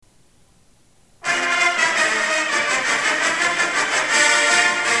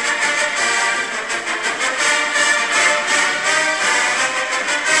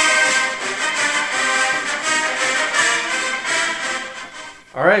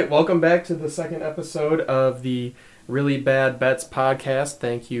right, welcome back to the second episode of the Really Bad Bets podcast.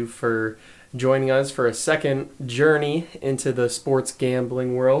 Thank you for joining us for a second journey into the sports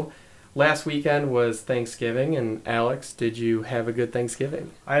gambling world. Last weekend was Thanksgiving, and Alex, did you have a good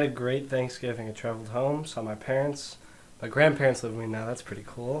Thanksgiving? I had a great Thanksgiving. I traveled home, saw my parents. My grandparents live with me now. That's pretty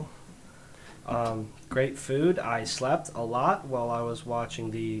cool. Great food. I slept a lot while I was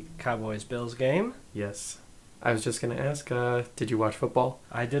watching the Cowboys-Bills game. Yes. I was just going to ask, did you watch football?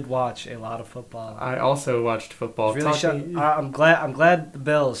 I did watch a lot of football. I also watched football. I'm glad the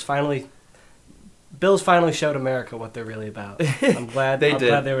Bills finally showed America what they're really about. I'm glad they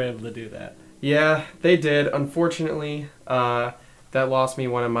were able to do that. Yeah, they did. Unfortunately, that lost me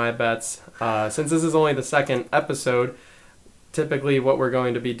one of my bets. Since this is only the second episode, typically what we're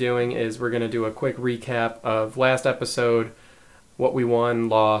going to be doing is we're going to do a quick recap of last episode, what we won,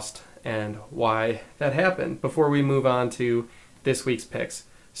 lost, and why that happened before we move on to this week's picks.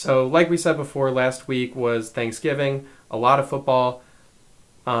 So like we said before, last week was Thanksgiving, a lot of football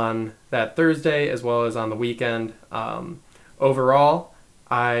on that Thursday as well as on the weekend. Overall,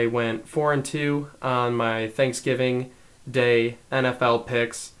 I went 4-2 on my Thanksgiving Day NFL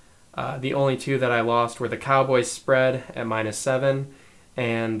picks. The only two that I lost were the Cowboys spread at -7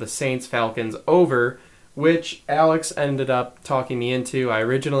 and the Saints-Falcons over, which Alex ended up talking me into. I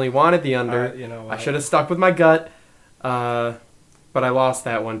originally wanted the under. I should have stuck with my gut, but I lost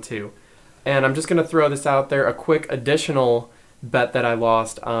that one too. And I'm just going to throw this out there, a quick additional bet that I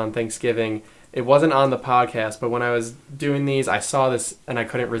lost on Thanksgiving. It wasn't on the podcast, but when I was doing these, I saw this and I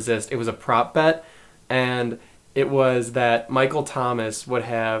couldn't resist. It was a prop bet, and it was that Michael Thomas would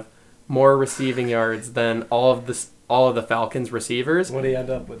have more receiving yards than all of the Falcons receivers. What did he end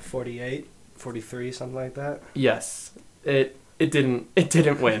up with? 48? 43, something like that? Yes. It didn't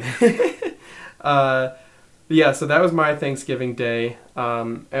win. Yeah, so that was my Thanksgiving Day.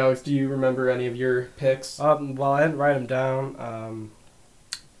 Alex, do you remember any of your picks? Well, I didn't write them down.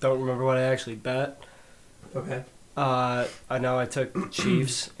 Don't remember what I actually bet. Okay. I know I took the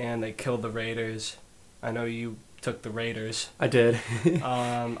Chiefs, and they killed the Raiders. I know you took the Raiders. I did.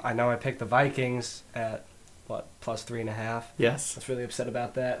 I know I picked the Vikings at, plus 3.5. Yes. I was really upset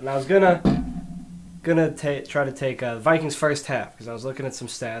about that. And I was gonna try to take the Vikings first half, because I was looking at some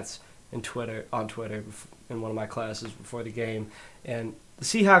stats on Twitter in one of my classes before the game, and the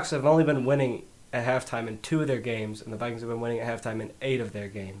Seahawks have only been winning at halftime in 2 of their games, and the Vikings have been winning at halftime in 8 of their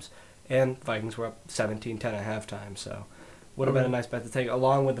games, and the Vikings were up 17-10 at halftime, so would have been a nice bet to take,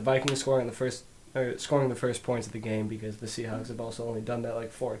 along with the Vikings scoring the first points of the game, because the Seahawks have also only done that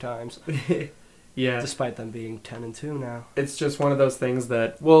like 4 times. Yeah. Despite them being 10-2 now. It's just one of those things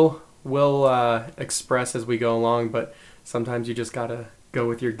that we'll express as we go along, but sometimes you just gotta go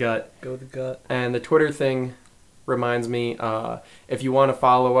with your gut. Go with the gut. And the Twitter thing reminds me, if you want to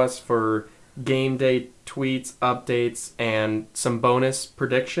follow us for game day tweets, updates, and some bonus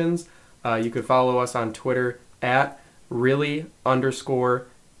predictions, you could follow us on Twitter at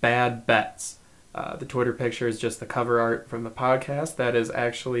 @really_badbets. The Twitter picture is just the cover art from the podcast. That is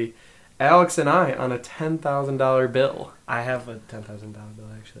actually Alex and I on a $10,000 bill. I have a $10,000 bill,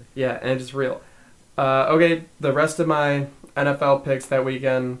 actually. Yeah, and it's real. Okay, the rest of my NFL picks that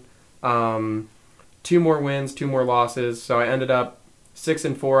weekend, 2 more wins, 2 more losses. So I ended up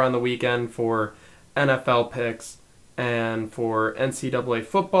 6-4 on the weekend for NFL picks. And for NCAA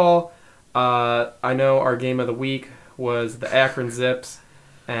football, I know our game of the week was the Akron Zips.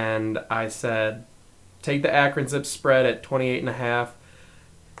 And I said, take the Akron Zips spread at 28.5.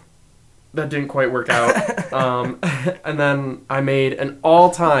 That didn't quite work out. And then I made an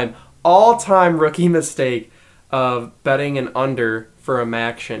all-time rookie mistake of betting an under for a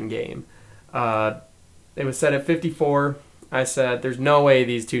MACtion game. It was set at 54. I said, there's no way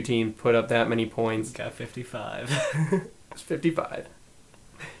these two teams put up that many points. Got 55. It's 55.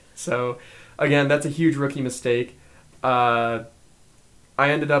 So, again, that's a huge rookie mistake. I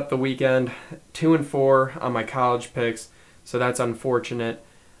ended up the weekend 2-4 on my college picks, so that's unfortunate.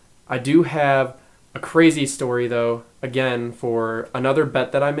 I do have a crazy story, though, again, for another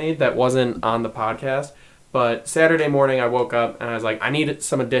bet that I made that wasn't on the podcast. But Saturday morning I woke up and I was like, I need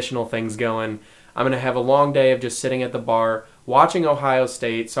some additional things going. I'm going to have a long day of just sitting at the bar watching Ohio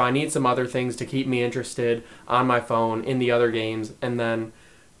State, so I need some other things to keep me interested on my phone in the other games and then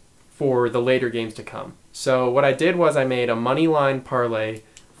for the later games to come. So what I did was I made a money line parlay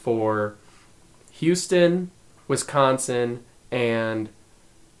for Houston, Wisconsin, and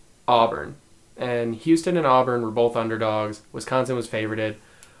Auburn. And Houston and Auburn were both underdogs. Wisconsin was favorited.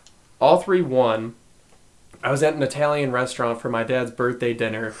 All 3 won. I was at an Italian restaurant for my dad's birthday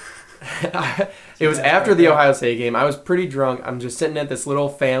dinner, It was after the Ohio State game. I was pretty drunk. I'm just sitting at this little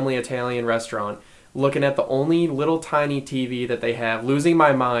family Italian restaurant, looking at the only little tiny TV that they have, losing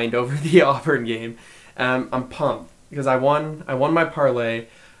my mind over the Auburn game. I'm pumped because I won my parlay.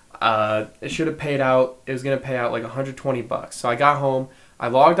 It should have paid out. It was going to pay out like $120. So I got home. I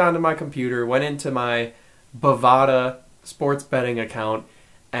logged onto my computer, went into my Bovada sports betting account,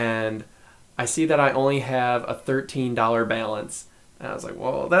 and I see that I only have a $13 balance. And I was like,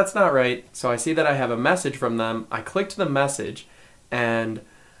 well, that's not right. So I see that I have a message from them. I clicked the message, and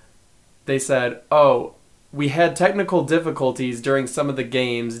they said, oh, we had technical difficulties during some of the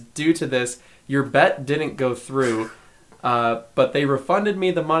games. Due to this, your bet didn't go through. But they refunded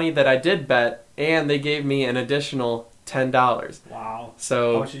me the money that I did bet, and they gave me an additional $10. Wow.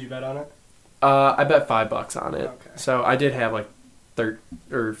 So how much did you bet on it? I bet $5 on it. Okay. So I did have like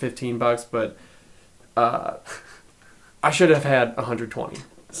 $15, but I should have had 120.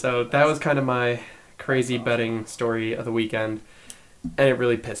 So that was kind of my crazy betting story of the weekend, and it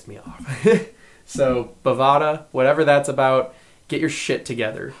really pissed me off. So Bovada, whatever that's about, get your shit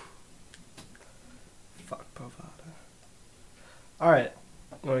together. Fuck Bovada. All right.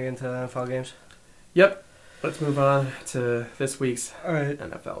 You want to get into the NFL games? Yep. Let's move on to this week's All right.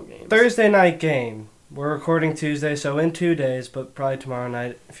 NFL games. Thursday night game. We're recording Tuesday, so in 2 days, but probably tomorrow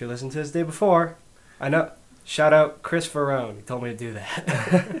night if you're listening to this day before. I know. Shout out Chris Verone. He told me to do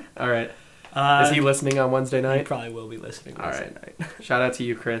that. All right. Is he listening on Wednesday He night? probably will be listening Wednesday night. Shout out to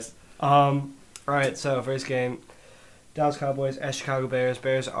you, Chris. All right, so first game. Dallas Cowboys at Chicago Bears.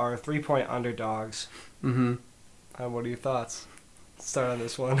 Bears are 3-point underdogs. Mm-hmm. What are your thoughts? Let's start on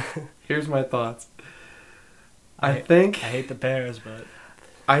this one. Here's my thoughts. I hate the Bears, but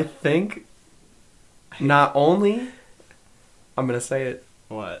I think not only, I'm going to say it,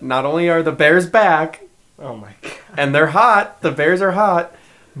 what? not only are the Bears back, Oh my god. and they're hot, the Bears are hot,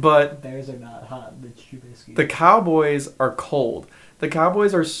 but Bears are not hot. Mitch Trubisky. the Cowboys are cold. The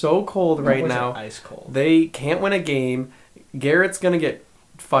Cowboys are so cold right now. Ice cold. They can't win a game. Garrett's going to get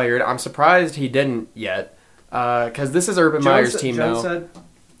fired. I'm surprised he didn't yet, because this is Urban Meyer's team now. Said,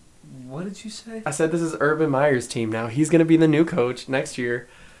 what did you say? I said this is Urban Meyer's team now. He's going to be the new coach next year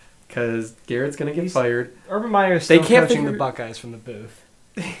because Garrett's going to get fired. Urban Meyer's still can't coaching figure- the Buckeyes from the booth.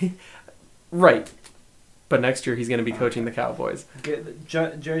 Right. But next year he's going to be coaching the Cowboys.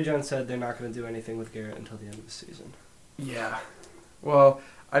 Jerry Jones said they're not going to do anything with Garrett until the end of the season. Yeah. Well,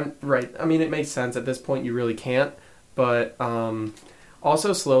 I'm right. I mean, it makes sense. At this point, you really can't. But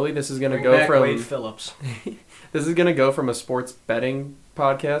also, slowly, this is going to Bring go back from... Wade Phillips. This is going to go from a sports betting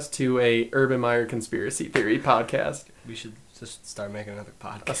podcast to a Urban Meyer conspiracy theory podcast. We should just start making another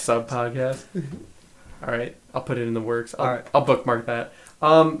podcast. A sub-podcast. All right. I'll put it in the works. All right. I'll bookmark that.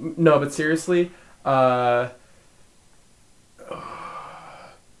 No, but seriously... I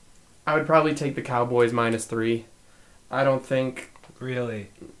would probably take the Cowboys -3. I don't think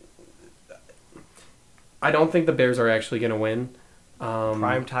the Bears are actually going to win.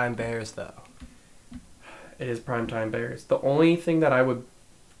 Primetime Bears, though. It is primetime Bears. The only thing that I would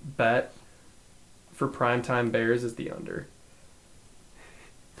bet for primetime Bears is the under.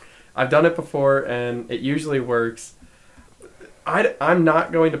 I've done it before, and it usually works. I'm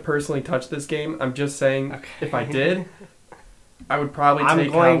not going to personally touch this game. I'm just saying, if I did, I would probably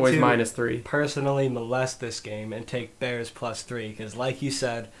take Cowboys -3. Personally molest this game and take Bears +3 because, like you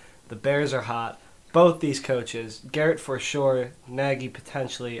said, the Bears are hot. Both these coaches, Garrett for sure, Nagy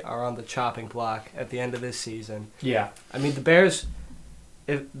potentially, are on the chopping block at the end of this season. Yeah. I mean, the Bears,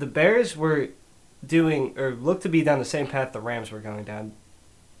 if the Bears were doing or looked to be down the same path the Rams were going down,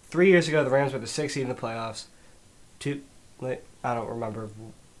 3 years ago the Rams were the 6th seed in the playoffs. I don't remember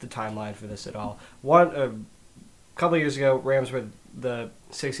the timeline for this at all. A couple of years ago, Rams were the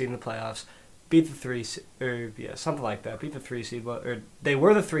 6th seed in the playoffs, beat the 3 seed, something like that. Beat the 3 seed, or they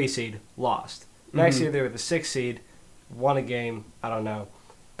were the 3 seed, lost. Next year they were the 6th seed, won a game. I don't know.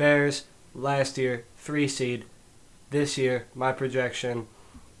 Bears last year 3 seed. This year, my projection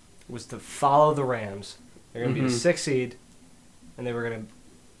was to follow the Rams. They're going to be the 6th seed, and they were going to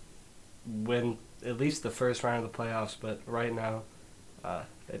win at least the first round of the playoffs, but right now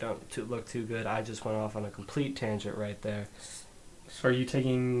they don't look too good. I just went off on a complete tangent right there. So are you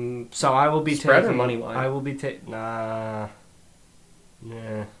taking So I will be spread taking... or money line? I will be taking... Nah.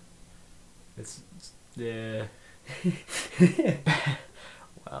 Yeah. Yeah.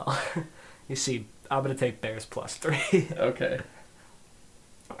 Well, you see, I'm going to take Bears +3. Okay.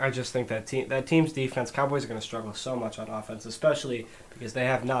 I just think that team's defense, Cowboys are going to struggle so much on offense, especially because they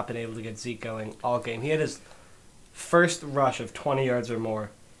have not been able to get Zeke going all game. He had his first rush of 20 yards or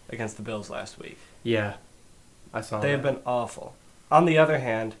more against the Bills last week. Yeah. I saw They that. have been awful. On the other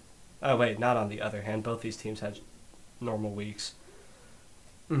hand, Oh, wait, not on the other hand. Both these teams had normal weeks.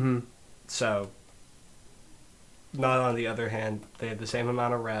 Mm-hmm. So, not on the other hand. They had the same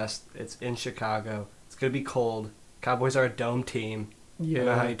amount of rest. It's in Chicago. It's going to be cold. Cowboys are a dome team. Yeah. You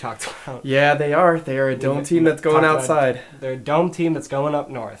know how you talked about. Yeah, they are. They are a dome team that's going outside. They're a dome team that's going up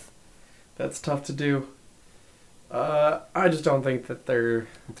north. That's tough to do. I just don't think that they're...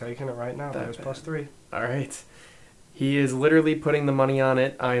 I'm taking it right now. There's +3. All right. He is literally putting the money on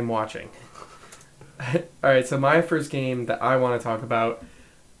it. I am watching. All right, so my first game that I want to talk about,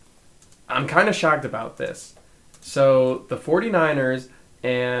 I'm kind of shocked about this. So the 49ers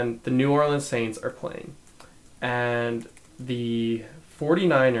and the New Orleans Saints are playing. And the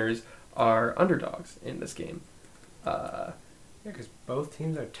 49ers are underdogs in this game. Yeah, because both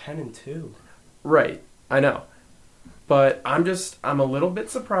teams are 10-2. Right, I know. But I'm a little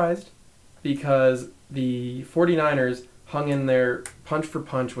bit surprised because the 49ers hung in there punch for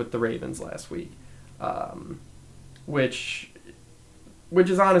punch with the Ravens last week, which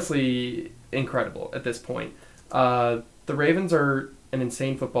is honestly incredible at this point. The Ravens are an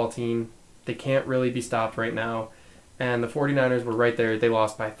insane football team. They can't really be stopped right now. And the 49ers were right there. They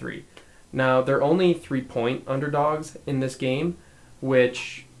lost by 3. Now, they're only 3-point underdogs in this game,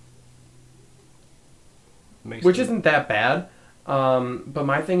 which isn't that bad. But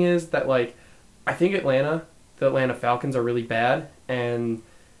my thing is that, like, I think the Atlanta Falcons are really bad, and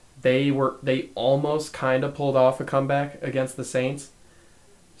they almost kind of pulled off a comeback against the Saints.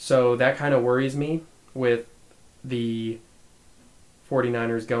 So that kind of worries me with the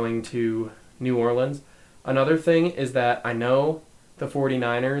 49ers going to New Orleans. Another thing is that I know the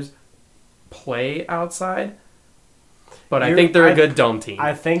 49ers play outside, but I think they're a good dome team.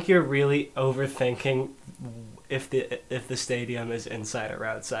 I think you're really overthinking if the stadium is inside or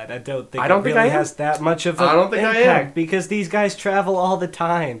outside. I don't think it really has that much of an impact because these guys travel all the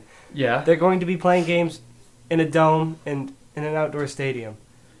time. Yeah. They're going to be playing games in a dome and in an outdoor stadium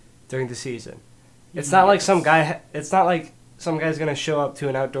during the season. It's not like some guy's going to show up to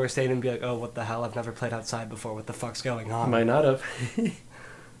an outdoor stadium and be like, "Oh, what the hell? I've never played outside before. What the fuck's going on?" Might not have.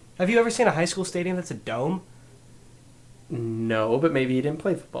 Have you ever seen a high school stadium that's a dome? No, but maybe he didn't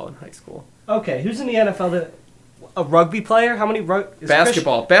play football in high school. Okay, who's in the NFL a rugby player? How many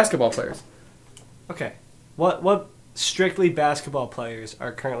basketball players. Okay. What strictly basketball players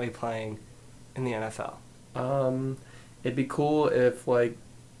are currently playing in the NFL? It'd be cool if like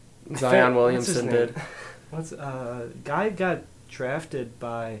Zion Williamson did. Guy got drafted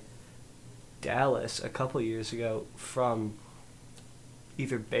by Dallas a couple years ago from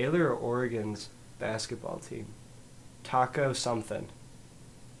either Baylor or Oregon's basketball team. Taco something.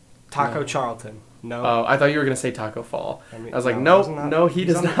 Taco Charlton. No. Oh, I thought you were going to say Taco Fall. I was like, no, he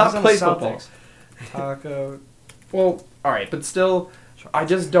does not play football. Taco. Well, all right, but still, I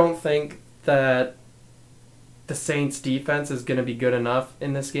just don't think that the Saints' defense is going to be good enough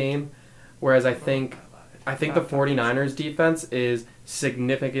in this game, whereas I think the 49ers' defense is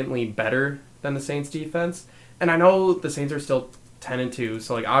significantly better than the Saints' defense. And I know the Saints are still 10-2,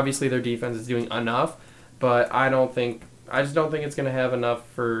 so like obviously their defense is doing enough, but I just don't think it's going to have enough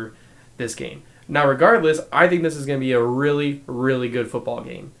for this game. Now, regardless, I think this is going to be a really, really good football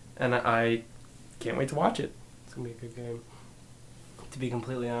game, and I can't wait to watch it. It's going to be a good game. To be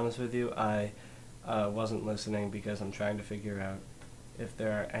completely honest with you, I wasn't listening because I'm trying to figure out if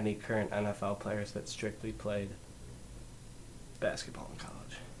there are any current NFL players that strictly played basketball in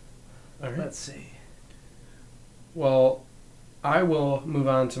college. All right. Let's see. Well, I will move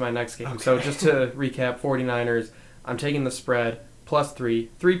on to my next game. Okay. So just to recap, 49ers, I'm taking the spread, +3,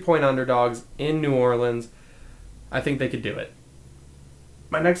 3-point underdogs in New Orleans. I think they could do it.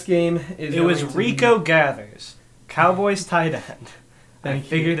 My next game is... It was Rico Gathers, Cowboys tight end. I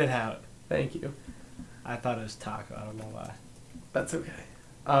figured it out. Thank you. I thought it was Taco. I don't know why. That's okay.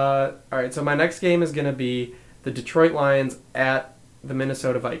 All right, so my next game is going to be the Detroit Lions at the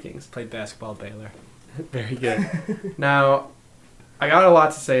Minnesota Vikings. Played basketball at Baylor. Very good. Now, I got a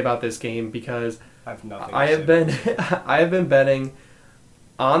lot to say about this game because I have been betting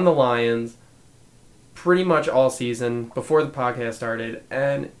on the Lions pretty much all season before the podcast started,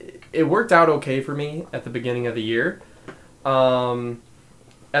 and it worked out okay for me at the beginning of the year.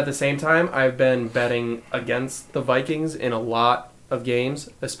 At the same time, I've been betting against the Vikings in a lot of games,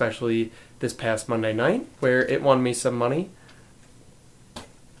 especially this past Monday night, where it won me some money.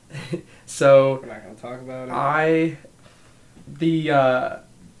 So we're not going to talk about it. The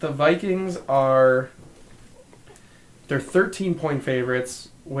Vikings they're 13-point favorites,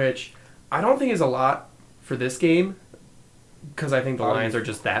 which I don't think is a lot for this game because I think the Lions are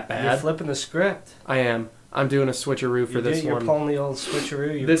just that bad. You're flipping the script. I am. I'm doing a switcheroo for this You're one. pulling the old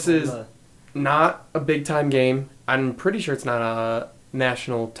switcheroo. This is not a big time game. I'm pretty sure it's not a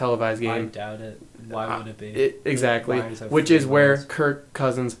national televised I game. doubt it. Why would it be? Exactly. Lions have Which 3 is where wins. Kirk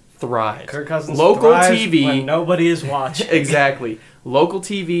Cousins thrives. Kirk Cousins Local thrives TV. when nobody is watching. Exactly. Local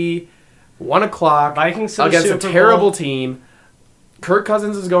TV, 1 o'clock Vikings to the against a Super terrible Bowl. team. Kirk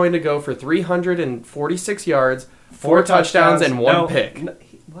Cousins is going to go for 346 yards, 4 touchdowns, and 1 pick.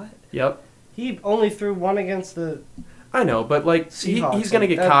 What? Yep. He only threw 1 against the... I know, but like Seahawks, he's going to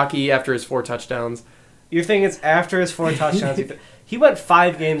get that- cocky after his 4 touchdowns. You're thinking it's after his 4 touchdowns. He went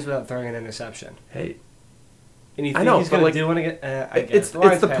 5 games without throwing an interception. Hey, And you I think know, he's but, going to like, do one again? I guess. it's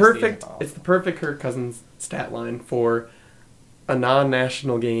Lions the passed perfect off. it's the perfect Kirk Cousins stat line for a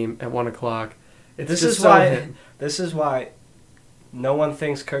non-national game at 1 o'clock. It's This just is so why. him. This is why no one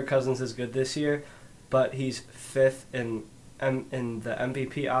thinks Kirk Cousins is good this year, but he's 5th in the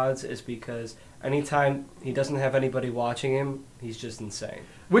MVP odds is because anytime he doesn't have anybody watching him, he's just insane.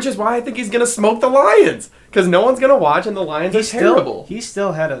 Which is why I think he's going to smoke the Lions. Because no one's going to watch and the Lions are terrible. He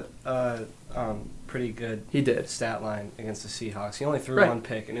still had a pretty good He did. stat line against the Seahawks. He only threw Right. 1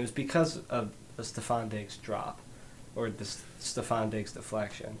 pick, and it was because of the Stephon Diggs drop, or the Stephon Diggs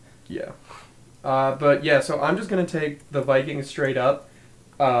deflection. Yeah. But yeah, so I'm just going to take the Vikings straight up,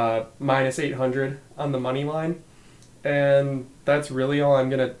 minus 800 on the money line. And that's really all I'm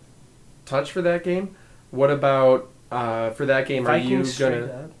going to touch for that game. What about for that game? Vikings straight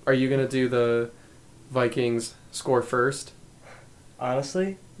up. Are you gonna do the Vikings score first?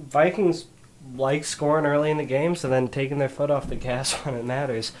 Honestly, Vikings like scoring early in the games and then taking their foot off the gas when it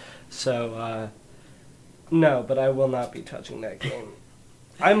matters. So, no, but I will not be touching that game.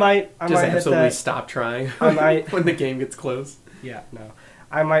 I might Just hit absolutely that. stop trying. I might. when the game gets close. Yeah, no,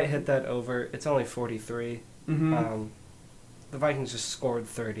 I might hit that over. It's only 43. Mm-hmm. The Vikings just scored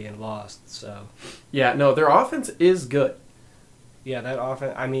 30 and lost. So, Yeah, no, their offense is good. yeah, that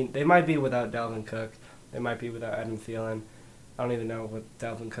offense. I mean, they might be without Dalvin Cook. They might be without Adam Thielen. I don't even know what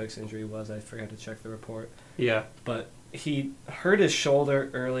Dalvin Cook's injury was. I forgot to check the report. Yeah. But he hurt his shoulder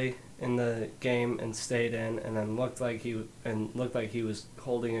early in the game and stayed in, and then looked like he was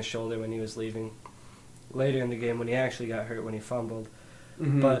holding his shoulder when he was leaving. Later in the game, when he actually got hurt when he fumbled.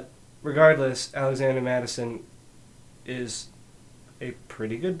 Mm-hmm. But regardless, Alexander Mattison is a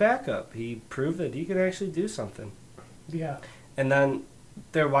pretty good backup. He proved that he could actually do something. yeah. And then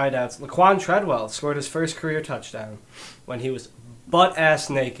their wideouts, Laquan Treadwell scored his first career touchdown when he was butt-ass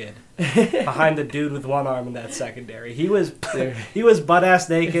naked behind the dude with 1 arm in that secondary. He was butt-ass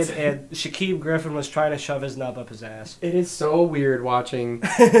naked, and Shaquille Griffin was trying to shove his nub up his ass. It is so weird watching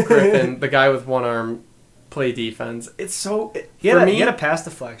Griffin, the guy with 1 arm, play defense. It's so He had a pass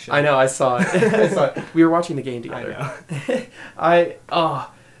deflection. I know, I saw it. I saw it. We were watching the game together. I know.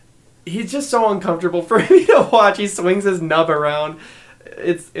 He's just so uncomfortable for me to watch. He swings his nub around.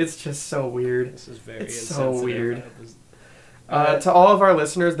 It's just so weird. This is very It's so insensitive. weird. Uh, To all of our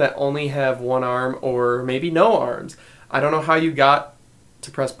listeners that only have 1 arm or maybe no arms, I don't know how you got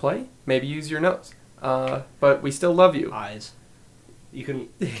to press play. Maybe use your nose. But we still love you. Eyes.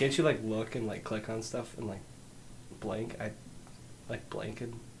 Can't you like look and like click on stuff and like blank? I like blank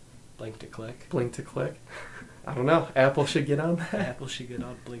to click. Blink to click. I don't know. Apple should get on that. Apple should get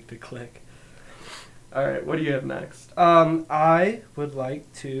on blink to click. All right, what do you have next? I would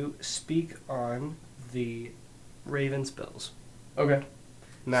like to speak on the Ravens Bills. Okay.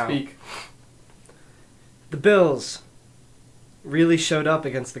 Now, Speak. the Bills really showed up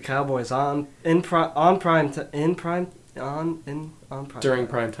against the Cowboys during prime Time.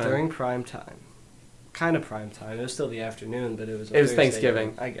 During prime time. Kind of prime time. It was still the afternoon, but it was It was Thursday Thanksgiving.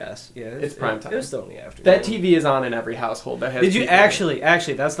 game, I guess. Yeah, It's prime time. It was still in the afternoon. That TV is on in every household that has Did you TV.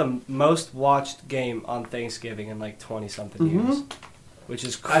 actually, that's the most watched game on Thanksgiving in like 20-something years. Which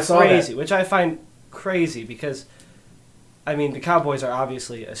is I saw that. crazy, which I find crazy because, I mean, the Cowboys are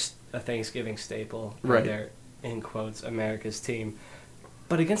obviously a Thanksgiving staple. Right. They're, in quotes, America's team.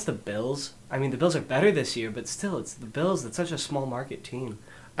 But against the Bills, I mean, the Bills are better this year, but still, it's the Bills. That's such a small market team.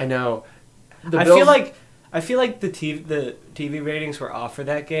 I know. I feel like the TV ratings were off for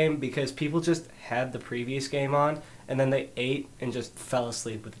that game because people just had the previous game on and then they ate and just fell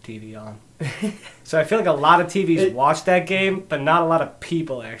asleep with the TV on. So I feel like a lot of TVs watched that game, but not a lot of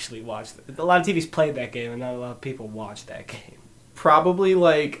people actually watched it. A lot of TVs played that game and not a lot of people watched that game. Probably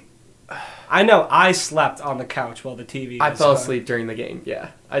like I know I slept on the couch while the TV was I fell on. asleep during the game. Yeah,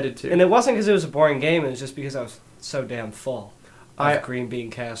 I did too. And it wasn't because it was a boring game, it was just because I was so damn full of I- green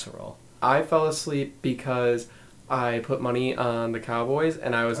bean casserole. I fell asleep because I put money on the Cowboys,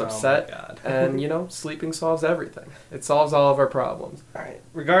 and I was Oh, upset. my God. And, sleeping solves everything. It solves all of our problems. All right.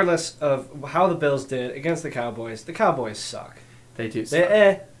 Regardless of how the Bills did against the Cowboys suck. They do suck.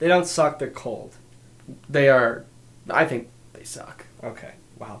 They don't suck. They're cold. They are... I think they suck. Okay.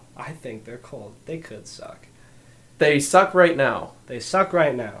 Wow. I think they're cold. They could suck. They suck right now. They suck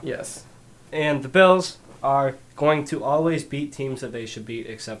right now. Yes. And the Bills are going to always beat teams that they should beat,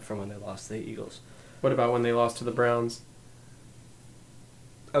 except for when they lost to the Eagles. What about when they lost to the Browns?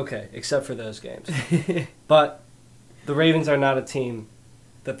 Okay, except for those games. But the Ravens are not a team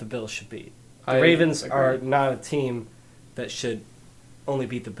that the Bills should beat. The I Ravens agree. are not a team that should only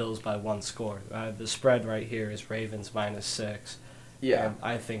beat the Bills by one score. The spread right here is Ravens -6. Yeah. And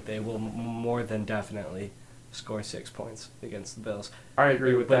I think they will more than definitely score 6 points against the Bills. I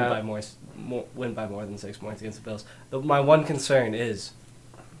agree with win that. Win by more than 6 points against the Bills. My one concern is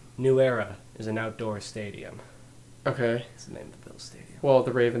New Era is an outdoor stadium. Okay. It's the name of the Bills stadium. Well,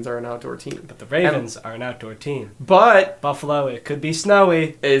 the Ravens are an outdoor team. But the Ravens are an outdoor team. But Buffalo, it could be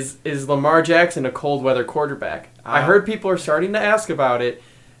snowy. is Lamar Jackson a cold weather quarterback? I heard people are starting to ask about it.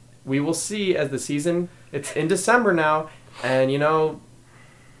 We will see as the season. It's in December now, and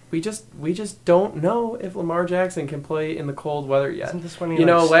we just don't know if Lamar Jackson can play in the cold weather yet. Isn't this when he,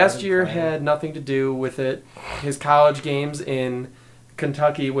 Last started year playing? had nothing to do with it. His college games in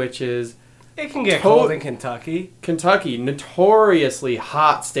Kentucky, which is It can get cold in Kentucky. Kentucky, notoriously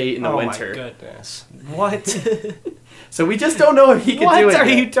hot state in the winter. Oh my goodness. What? So we just don't know if he can do it. What are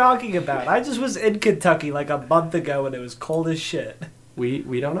yet. you talking about? I just was in Kentucky like a month ago and it was cold as shit.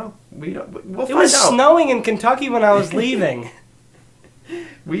 We don't know. We'll It find was out. snowing in Kentucky when I was leaving.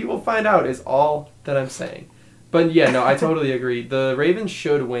 We will find out is all that I'm saying. But yeah, no, I totally agree. The Ravens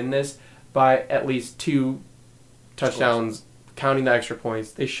should win this by at least 2 touchdowns, counting the extra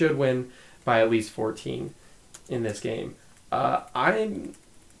points. They should win by at least 14 in this game. I'm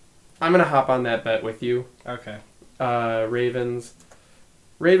gonna hop on that bet with you. Okay. Ravens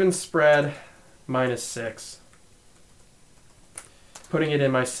spread -6. Putting it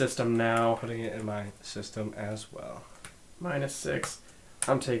in my system now. Putting it in my system as well. -6.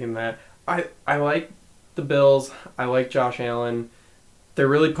 I'm taking that. I like the Bills. I like Josh Allen. They're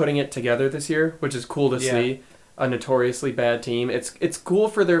really putting it together this year, which is cool to see. A notoriously bad team. It's cool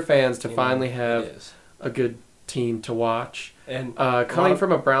for their fans to finally have a good team to watch. And coming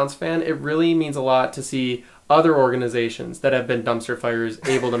from a Browns fan, it really means a lot to see other organizations that have been dumpster fires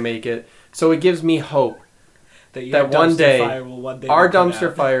able to make it. So it gives me hope that one day our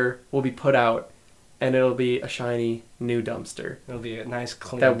dumpster fire will be put out, and it'll be a shiny new dumpster. It'll be a nice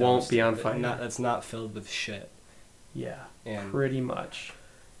clean that won't be dumpster on fire. that's not filled with shit Yeah, and pretty much.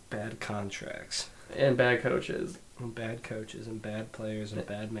 bad contracts And bad coaches. and bad coaches and bad players and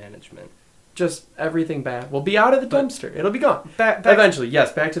bad management. Just everything bad. We'll be out of the But- dumpster. It'll be gone. Back Eventually,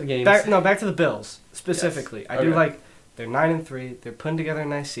 yes, back to the games. back to the Bills specifically. Yes. I do Okay. like they're 9-3. They're putting together a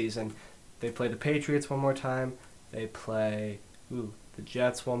nice season. They play the Patriots one more time. They play the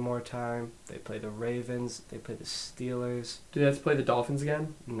Jets one more time. They play the Ravens. They play the Steelers. Do they have to play the Dolphins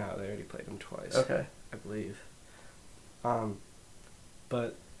again? No, they already played them twice. Okay. I believe.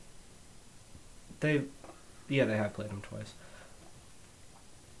 But they have played them twice.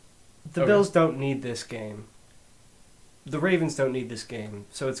 The Okay. Bills don't need this game. The Ravens don't need this game,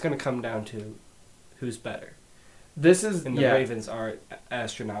 so it's going to come down to who's better. This is And the Ravens are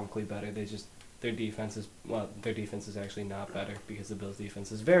astronomically better. Their defense is actually not better because the Bills'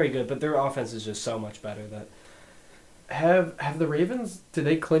 defense is very good, but their offense is just so much better that Have the Ravens? Did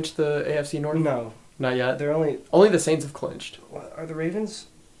they clinch the AFC North? no, Not yet. they're only The Saints have clinched. are the Ravens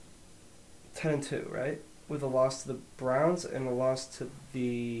 10-2, right? With a loss to the Browns and a loss to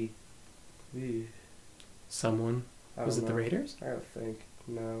the Someone. I Was don't it the know. Raiders? I gotta think.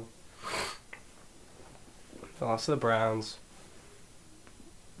 No. They lost to the Browns.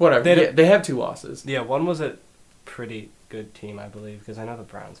 Whatever. They They have 2 losses. Yeah, one was a pretty good team, I believe, because I know the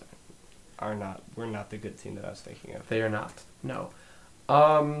Browns are not. We're not the good team that I was thinking of. They are not. No.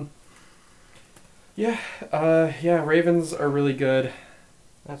 Yeah, Ravens are really good,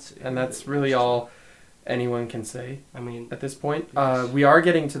 and that's really all anyone can say I mean, at this point. Yes. We are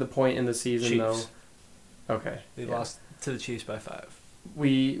getting to the point in the season, Chiefs. though. Okay. They yeah. lost to the Chiefs by 5.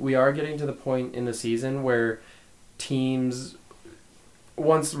 We are getting to the point in the season where teams,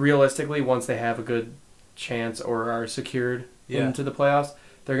 once they have a good chance or are secured into the playoffs,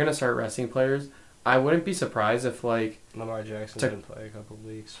 they're going to start resting players. I wouldn't be surprised if Lamar Jackson's been playing a couple of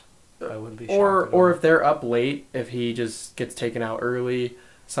weeks. I wouldn't be shocked or at all. if they're up late, if he just gets taken out early,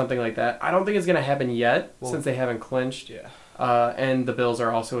 something like that. I don't think it's going to happen yet since they haven't clinched. Yeah. And the Bills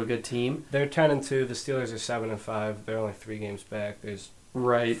are also a good team. They're 10-2. The Steelers are 7-5. They're only 3 games back. There's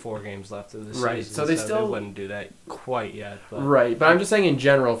Right. 4 games left of the season. Right. So they still wouldn't do that quite yet. But. Right. But I'm just saying in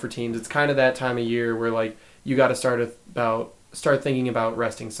general for teams, it's kind of that time of year where like you got to start thinking about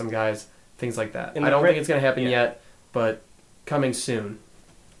resting some guys, things like that. I don't think it's going to happen yet, but coming soon.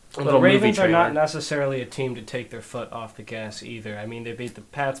 The Ravens are not necessarily a team to take their foot off the gas either. I mean, they beat the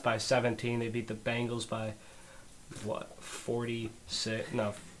Pats by 17. They beat the Bengals by, 46?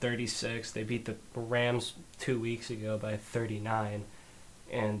 No, 36. They beat the Rams 2 weeks ago by 39.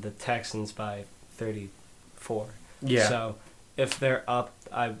 And the Texans by 34. Yeah. So if they're up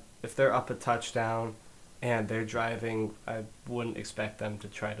a touchdown and they're driving, I wouldn't expect them to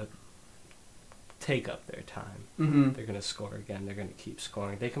try to take up their time. Mm-hmm. They're going to score again. They're going to keep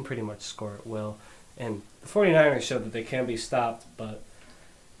scoring. They can pretty much score at will. And the 49ers showed that they can be stopped, but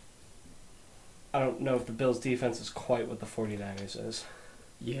I don't know if the Bills' defense is quite what the 49ers is.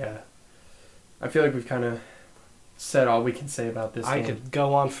 Yeah. I feel like we've kind of said all we can say about this I game. could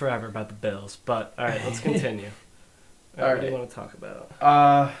go on forever about the Bills, but all right, let's continue. What do you want to talk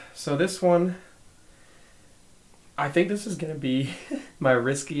about? So this one, I think this is going to be my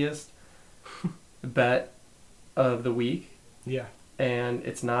riskiest bet of the week. Yeah. And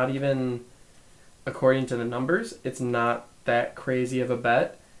it's not even, according to the numbers, it's not that crazy of a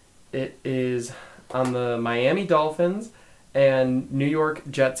bet. It is on the Miami Dolphins and New York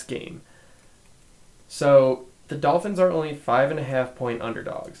Jets game. So the Dolphins are only 5.5-point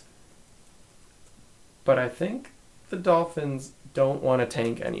underdogs. But I think the Dolphins don't want to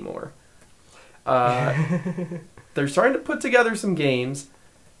tank anymore. They're starting to put together some games,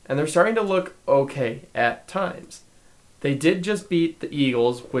 and they're starting to look okay at times. They did just beat the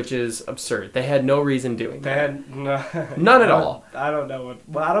Eagles, which is absurd. They had no reason doing that. None at all. I don't know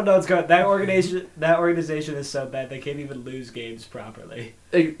I don't know what's going on. That organization is so bad they can't even lose games properly.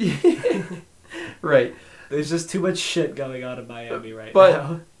 Right. There's just too much shit going on in Miami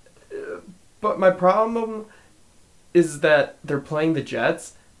now. But my problem is that they're playing the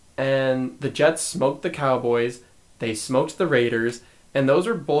Jets, and the Jets smoked the Cowboys, they smoked the Raiders, and those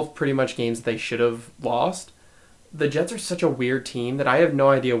are both pretty much games that they should have lost. The Jets are such a weird team that I have no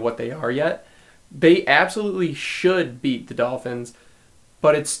idea what they are yet. They absolutely should beat the Dolphins,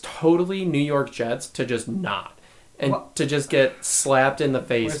 but it's totally New York Jets to just not. And to just get slapped in the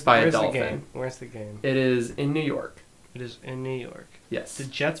face by a Dolphin. Where's the game? It is in New York. It is in New York. Yes. The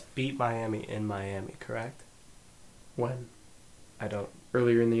Jets beat Miami in Miami, correct? When?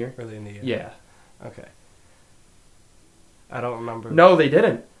 Earlier in the year? Early in the year. Yeah. Okay. I don't remember. No, they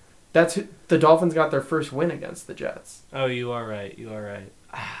didn't. The Dolphins got their first win against the Jets. Oh, you are right.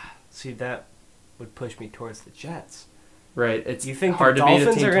 See, that would push me towards the Jets. Right. It's you think hard the to beat a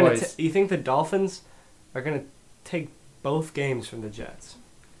Dolphins team are gonna twice. you think the Dolphins are going to take both games from the Jets?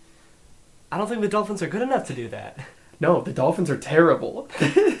 I don't think the Dolphins are good enough to do that. No, the Dolphins are terrible.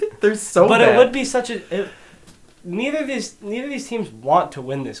 They're so bad. But it would be such a... neither of these teams want to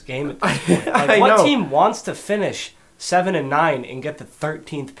win this game at this point. Like, what team wants to finish 7-9 and get the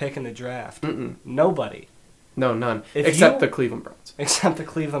 13th pick in the draft? Mm-mm. Nobody. No, none. Except the Cleveland Browns. Except the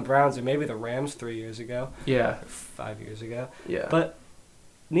Cleveland Browns or maybe the Rams 3 years ago. Yeah. Or 5 years ago. Yeah. But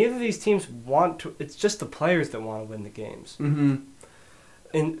neither of these teams want to... It's just the players that want to win the games. Mm-hmm.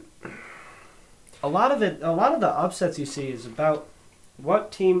 And a lot of the upsets you see is about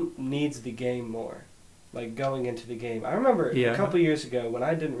what team needs the game more. Like, going into the game. I remember a couple years ago when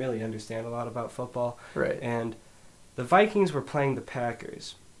I didn't really understand a lot about football. Right. And the Vikings were playing the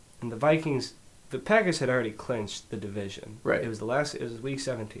Packers. And the Packers had already clinched the division. Right. It was week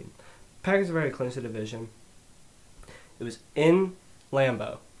 17. Packers had already clinched the division. It was in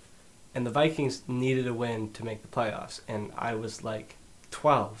Lambeau. And the Vikings needed a win to make the playoffs. And I was like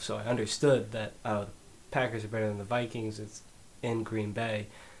 12, so I understood that the Packers are better than the Vikings. It's in Green Bay.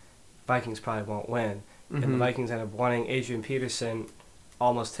 Vikings probably won't win. Mm-hmm. And the Vikings ended up winning. Adrian Peterson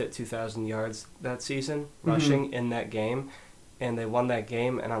almost hit 2,000 yards that season, rushing in that game. And they won that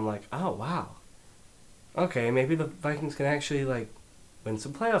game, and I'm like, oh, wow. Okay, maybe the Vikings can actually, win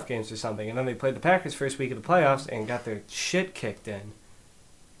some playoff games or something. And then they played the Packers first week of the playoffs and got their shit kicked in.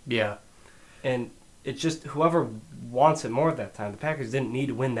 Yeah. And it's just whoever wants it more at that time. The Packers didn't need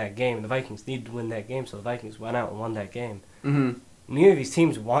to win that game, and the Vikings needed to win that game, so the Vikings went out and won that game. Mm-hmm. Neither of these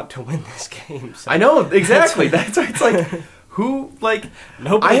teams want to win this game. So I know, exactly. That's why it's like,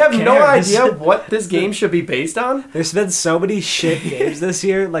 nobody I have cares. no idea what this game should be based on. There's been so many shit games this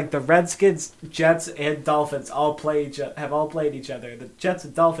year. Like, the Redskins, Jets, and Dolphins have all played each other. The Jets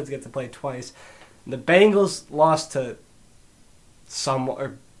and Dolphins get to play twice. The Bengals lost to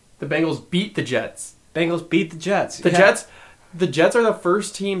The Bengals beat the Jets. Bengals beat the Jets. The Jets are the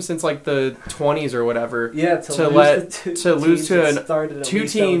first team since like the 20s or whatever. Yeah, to lose to two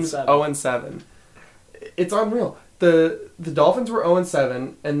teams 0-7. It's unreal. The Dolphins were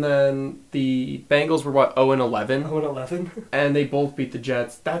 0-7, and then the Bengals were what 0-11. 0-11, and they both beat the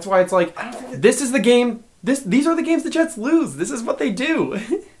Jets. That's why it's like this is the game. These are the games the Jets lose. This is what they do.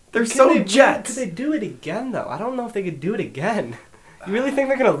 They're Jets. Could they do it again though? I don't know if they could do it again. You really think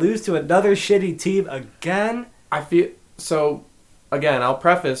they're gonna lose to another shitty team again? I feel so. Again, I'll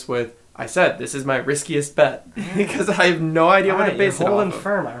preface with I said this is my riskiest bet because I have no idea what to base it off. You're holding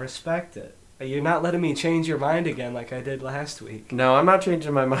firm. I respect it. You're not letting me change your mind again like I did last week. No, I'm not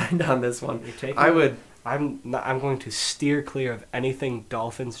changing my mind on this one. I'm going to steer clear of anything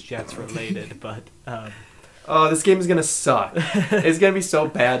Dolphins Jets related, but. Oh, this game is gonna suck. It's gonna be so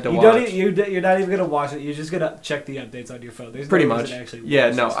bad to watch. You're not even gonna watch it. You're just gonna check the updates on your phone. There's pretty no much. Actually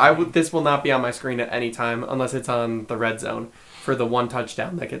Yeah, no. This will not be on my screen at any time unless it's on the red zone for the one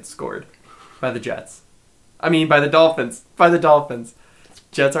touchdown that gets scored by the Jets. I mean, by the Dolphins.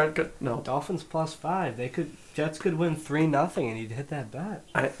 Jets aren't good. No. Dolphins +5. Jets could win 3-0 and you'd hit that bet.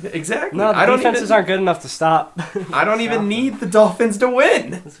 Exactly. No, the defenses aren't good enough to stop. I don't even need the Dolphins to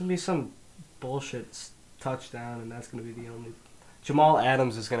win. There's gonna be some bullshit touchdown, and that's going to be the only... Jamal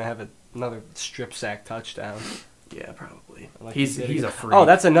Adams is going to have another strip sack touchdown. Yeah, probably. Like he's a freak. Oh,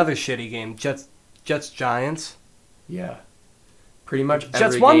 that's another shitty game. Jets Giants. Yeah. Pretty much every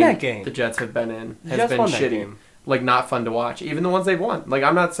Jets won that game. The Jets have been in has been shitty. Like, not fun to watch. Even the ones they've won. Like,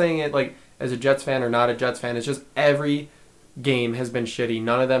 I'm not saying it, like, as a Jets fan or not a Jets fan. It's just every game has been shitty.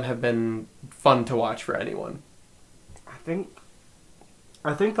 None of them have been fun to watch for anyone.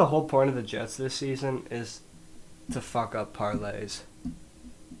 I think the whole point of the Jets this season is to fuck up parlays.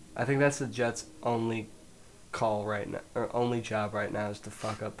 I think that's the Jets' only call right now, or only job right now is to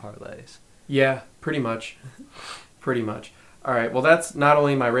fuck up parlays. Yeah, pretty much. Pretty much. All right, well, that's not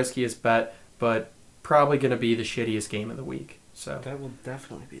only my riskiest bet, but probably going to be the shittiest game of the week. So that will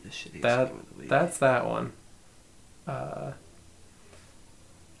definitely be the shittiest game of the week. That's that one.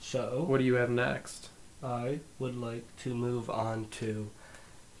 So, what do you have next? I would like to move on to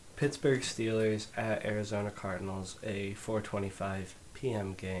Pittsburgh Steelers at Arizona Cardinals, a 4:25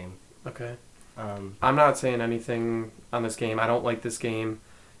 p.m. game. Okay. I'm not saying anything on this game. I don't like this game.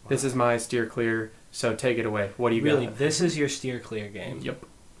 Wow. This is my steer clear, so take it away. What do you got? Really, this is your steer clear game? Yep.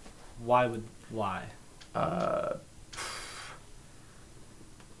 Why?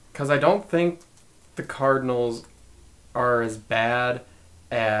 Because I don't think the Cardinals are as bad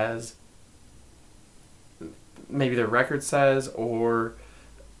as maybe their record says or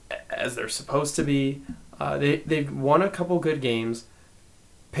as they're supposed to be. They've won a couple good games.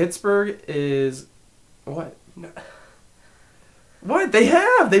 Pittsburgh is... What? No. What?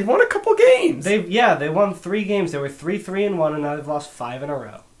 They've won a couple games. They won 3 games. They were 3-3-1, and now they've lost 5 in a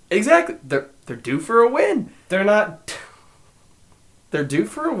row. Exactly. They're due for a win. They're not... They're due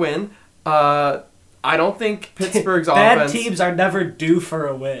for a win. I don't think Pittsburgh's Bad offense... teams are never due for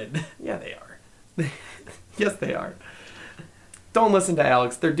a win. Yeah, they are. Yes, they are. Don't listen to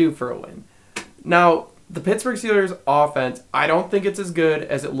Alex. They're due for a win. Now, the Pittsburgh Steelers offense, I don't think it's as good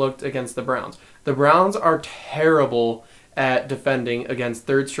as it looked against the Browns. The Browns are terrible at defending against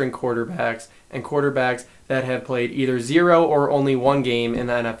third-string quarterbacks and quarterbacks that have played either 0 or only 1 game in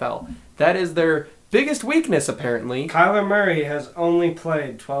the NFL. That is their biggest weakness, apparently. Kyler Murray has only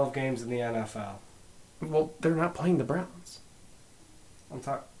played 12 games in the NFL. Well, they're not playing the Browns.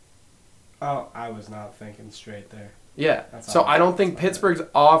 Oh, I was not thinking straight there. Yeah, so I don't think Pittsburgh's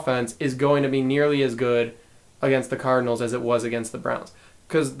offense is going to be nearly as good against the Cardinals as it was against the Browns.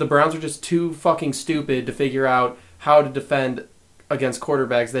 Because the Browns are just too fucking stupid to figure out how to defend against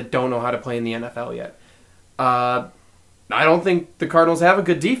quarterbacks that don't know how to play in the NFL yet. I don't think the Cardinals have a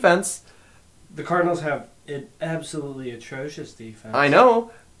good defense. The Cardinals have an absolutely atrocious defense. I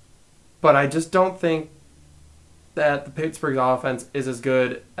know, but I just don't think that the Pittsburgh's offense is as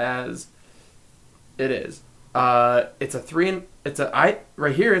good as it is. It's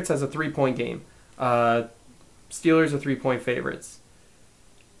right here it says a 3-point game. Steelers are 3-point favorites.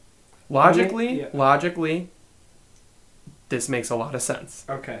 Logically, this makes a lot of sense.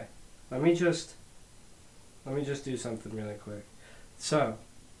 Okay. Let me just do something really quick. So,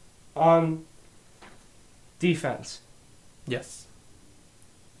 on defense. Yes.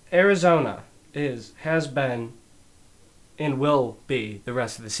 Arizona has been and will be the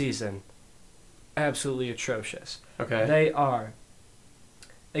rest of the season absolutely atrocious. Okay. They are,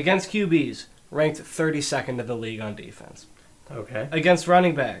 against QBs, ranked 32nd in the league on defense. Okay. Against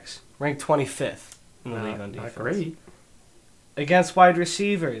running backs, ranked 25th in the league on defense. Not great. Against wide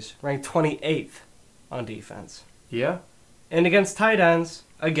receivers, ranked 28th on defense. Yeah. And against tight ends,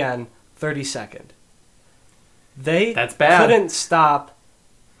 again, 32nd. They That's bad. couldn't stop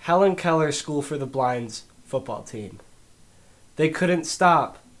Helen Keller School for the Blind's football team. They couldn't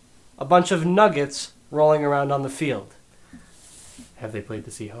stop a bunch of nuggets rolling around on the field. Have they played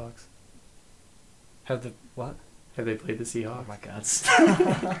the Seahawks? Have the what? Have they played the Oh Seahawks? my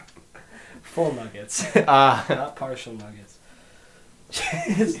god. Full nuggets. Not partial nuggets.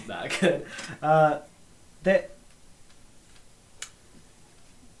 It's not good.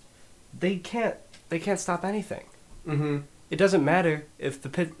 They can't stop anything. Mm-hmm. It doesn't matter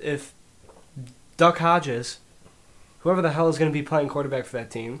if Duck Hodges, whoever the hell is going to be playing quarterback for that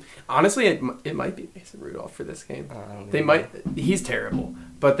team. Honestly, it might be Mason Rudolph for this game. I don't They even might. know. He's terrible,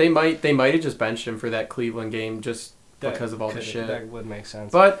 but they might have just benched him for that Cleveland game just That because of all the shit. That would make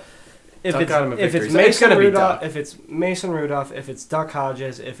sense. But if Duck it's, got him a if victory, it's so it's Mason gonna be Rudolph, Duck. if it's Mason Rudolph, if it's Duck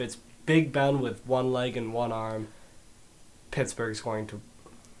Hodges, if it's Big Ben with one leg and one arm, Pittsburgh's going to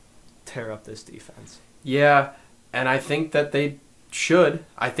tear up this defense. yeah, and I think that they should.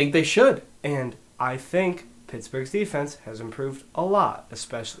 I think they should. And I think Pittsburgh's defense has improved a lot,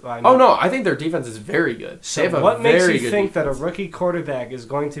 especially. Oh no, I think their defense is very good. So they have a what makes very you good think that a defense. rookie quarterback is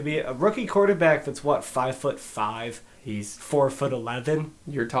going to be a rookie quarterback that's what 5'5", He's 4'11"?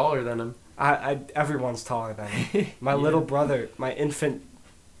 you're taller than him. Everyone's taller than me. My little brother, my infant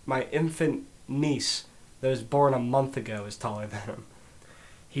niece that was born a month ago is taller than him.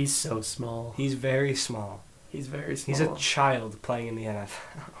 He's so small. He's very small. He's very small. He's a child playing in the NFL.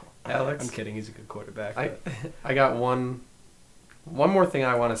 Alex, I'm kidding. He's a good quarterback. I got one more thing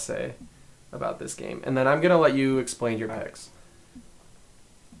I want to say about this game, and then I'm gonna let you explain your Alright. picks.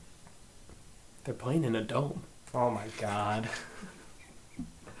 They're playing in a dome. Oh my god.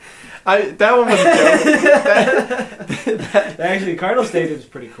 That one was a joke. Actually, Cardinal Stadium is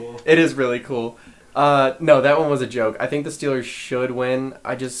pretty cool. It is really cool. No, that one was a joke. I think the Steelers should win.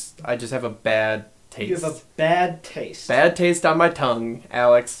 I just have a bad taste. You have a bad taste. Bad taste on my tongue,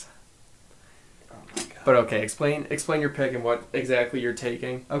 Alex. Oh my god. But okay, explain your pick and what exactly you're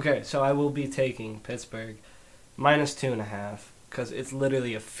taking. Okay, so I will be taking Pittsburgh -2.5 because it's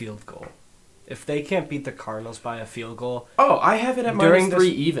literally a field goal. If they can't beat the Cardinals by a field goal, Oh, I have it at During -3 this-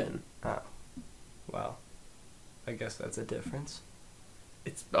 even. well, I guess that's a difference.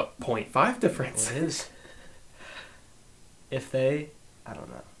 It's a 0.5 difference. It is. If they, I don't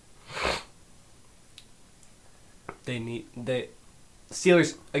know.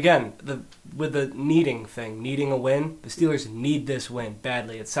 Steelers again with the needing a win. The Steelers need this win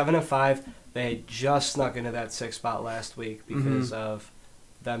badly. At 7-5, they just snuck into that 6th spot last week because of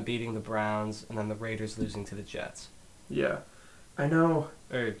them beating the Browns and then the Raiders losing to the Jets. Yeah, I know.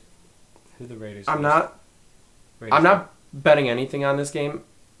 Or who the Raiders? I'm lose? not. Raiders I'm not betting anything on this game,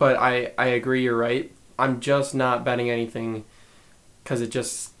 but I agree. You're right. I'm just not betting anything because it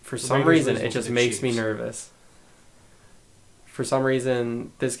just for some Raiders reason losing it to just the makes me Chiefs. nervous. For some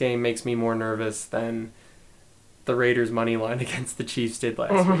reason, this game makes me more nervous than the Raiders' money line against the Chiefs did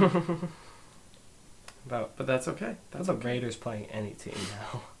last week. About But that's okay. that's That's the okay. Raiders playing any team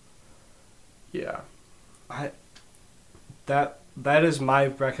now. Yeah. That is my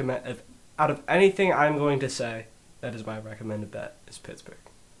recommend. If out of anything I'm going to say, that is my recommended bet is Pittsburgh.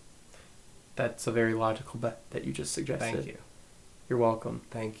 That's a very logical bet that you just suggested. Thank you. You're welcome.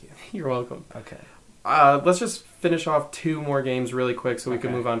 Thank you. You're welcome. Okay. Let's just finish off 2 more games really quick so we can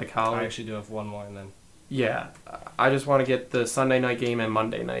Okay. move on to I college. actually do have one more and then. Yeah. I just want to get the Sunday night game and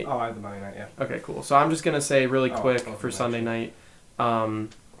Monday night. Oh, I have the Monday night. Yeah. Okay, cool. So I'm just going to say really Oh, quick both of for them, Sunday night.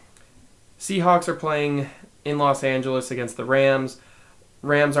 Seahawks are playing in Los Angeles against the Rams.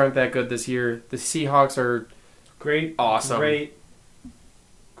 Rams aren't that good this year. The Seahawks are Great. Awesome.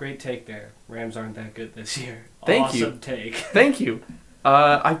 Great take there. Rams aren't that good this year. Thank you. Awesome take. Thank you.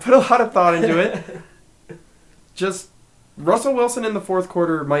 I put a lot of thought into it. Just Russell Wilson in the fourth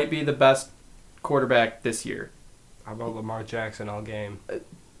quarter might be the best quarterback this year. How about Lamar Jackson all game?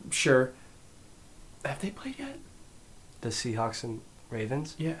 Sure. Have they played yet? The Seahawks and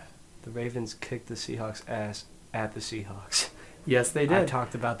Ravens? Yeah. The Ravens kicked the Seahawks' ass at the Seahawks. Yes, they I did.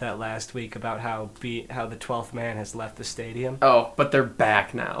 talked about that last week about how the 12th man has left the stadium. Oh, but they're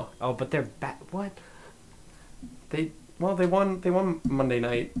back now. Oh, but they're back. What? They won Monday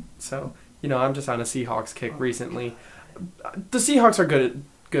night. So, I'm just on a Seahawks kick recently. The Seahawks are good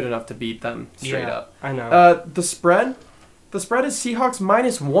enough to beat them straight Yeah, up. I know. The spread is Seahawks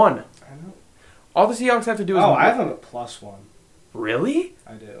 -1. I know. All the Seahawks have to do is Oh, I have them at +1. Really?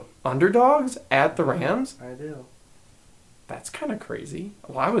 I do. Underdogs at the Rams? I do. That's kind of crazy.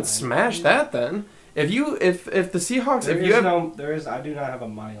 Well, I would I smash know. that then. If the Seahawks, I do not have a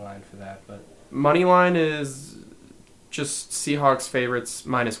money line for that, but money line is just Seahawks favorites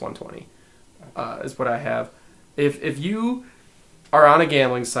minus 120. Is what I have. If you are on a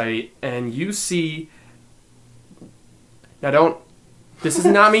gambling site and you see, now don't. This is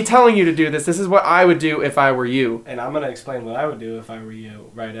not me telling you to do this. This is what I would do if I were you. And I'm gonna explain what I would do if I were you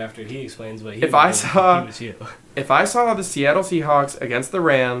right after he explains what he If would I do saw- if he was you. If I saw the Seattle Seahawks against the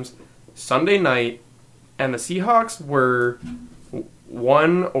Rams Sunday night, and the Seahawks were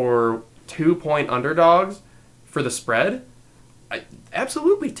 1 or 2 point underdogs for the spread, I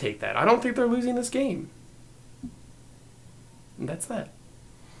absolutely take that. I don't think they're losing this game. And that's that.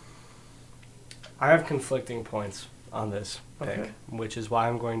 I have conflicting points on this pick, Okay. which is why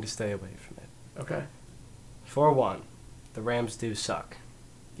I'm going to stay away from it. Okay. For one, the Rams do suck.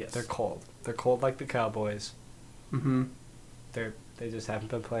 Yes. They're cold. They're cold like the Cowboys. Mm-hmm. They just haven't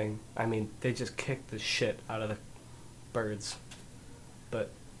been playing. I mean, they just kicked the shit out of the Birds. But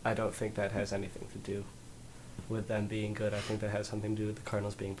I don't think that has anything to do with them being good. I think that has something to do with the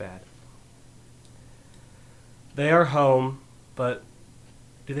Cardinals being bad. They are home, but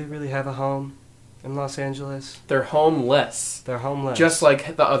do they really have a home in Los Angeles? They're homeless. They're homeless. Just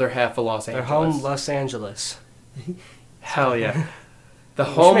like the other half of Los They're Angeles. home Los Angeles. Hell yeah. The We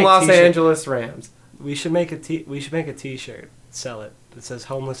should home make Los t-shirt. Angeles Rams. We should make a T-shirt. Sell it. It says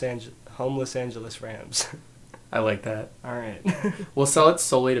Homeless Angeles Rams. I like that. All right. We'll sell it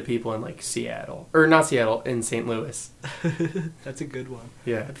solely to people in like Seattle. Or not Seattle, in St. Louis. That's a good one.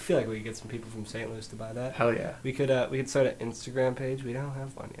 Yeah. I feel like we could get some people from St. Louis to buy that. Hell yeah. We could start an Instagram page. We don't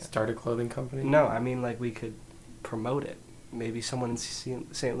have one yet. Start a clothing company? No, I mean like we could promote it. Maybe someone in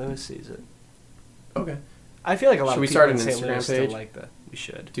St. Louis sees it. Okay. I feel like a lot Should of we people start in an St. Instagram Louis page? still like that. We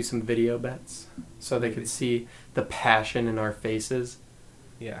should. Do some video bets so they Maybe. could see the passion in our faces.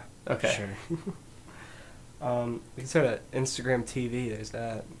 Yeah. Okay. Sure. We can start an Instagram TV. There's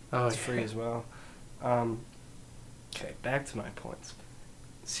that. Oh, It's yeah. free as well. Okay, back to my points.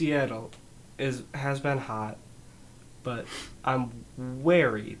 Seattle has been hot, but I'm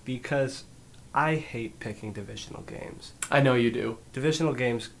wary because I hate picking divisional games. I know you do. Divisional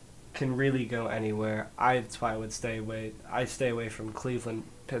games can really go anywhere. That's why I would stay away. I stay away from Cleveland,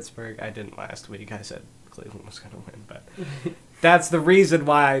 Pittsburgh. I didn't last week. I said Cleveland was going to win, but that's the reason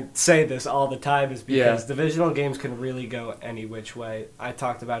why I say this all the time is because Yeah. divisional games can really go any which way. I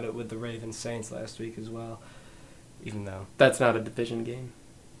talked about it with the Ravens Saints last week as well, even though That's not a division game.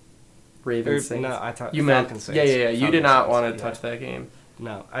 Ravens Saints. no, I talked. You meant Falcons yeah. Saints. You Falcons did not Saints, want to yeah. touch that game.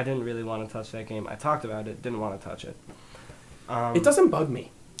 No, I didn't really want to touch that game. I talked about it, didn't want to touch it. It doesn't bug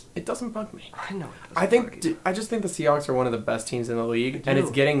me. It doesn't bug me. I know. It I doesn't bug think you. I just think the Seahawks are one of the best teams in the league, I and it's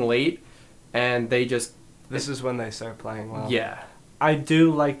do. getting late, and they just This is when they start playing well. yeah. I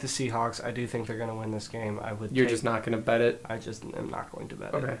do like the Seahawks. I do think they're going to win this game. I would. You're take- just not going to bet it. I just am not going to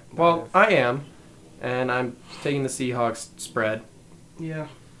bet Okay. it. Well, I am, and I'm taking the Seahawks spread. Yeah.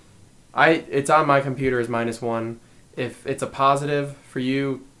 It's on my computer as -1. If it's a positive for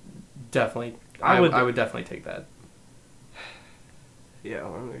you, definitely. I I would- would definitely take that. Yeah,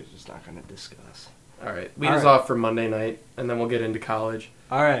 well, we're just not going to discuss. All right. Lead All us right. off for Monday night, and then we'll get into college.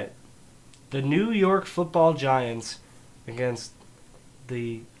 All right. The New York Football Giants against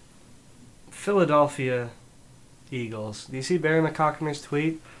the Philadelphia Eagles. Do you see Barry McCockner's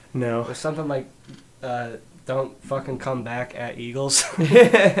tweet? It No. was something like, don't fucking come back at Eagles.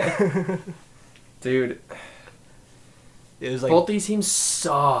 Dude, It was like, both these teams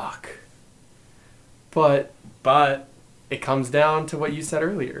suck. But but it comes down to what you said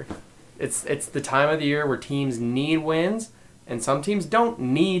earlier. It's the time of the year where teams need wins, and some teams don't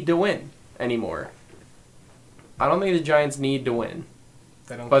need to win anymore. I don't think the Giants need to win,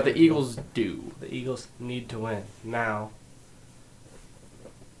 they don't but the care to. Eagles do. The Eagles need to win. Now,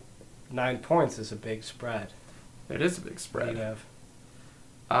 9 points is a big spread. It is a big What do spread. you have?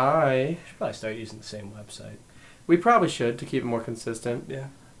 I Should probably start using the same website. we probably should to keep it more consistent. Yeah.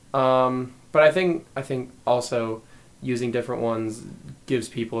 But I think also using different ones gives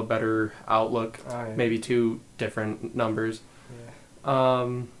people a better outlook. Oh, yeah. Maybe 2 different numbers.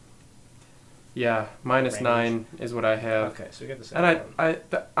 Yeah. Yeah, -9 is what I have. Okay, so we get the same And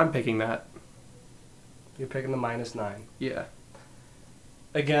one. I'm picking that. You're picking the -9. Yeah.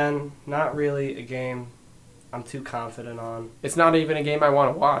 Again, not really a game I'm too confident on. It's not even a game I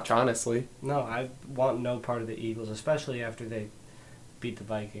want to watch, honestly. No, I want no part of the Eagles, especially after they beat the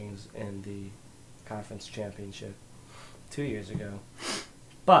Vikings in the conference championship 2 years ago.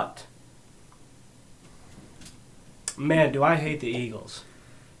 But, man, do I hate the Eagles.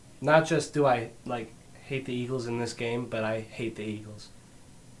 Not just do I, hate the Eagles in this game, but I hate the Eagles.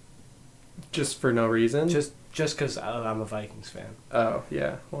 Just for no reason. Just because I'm a Vikings fan. Oh,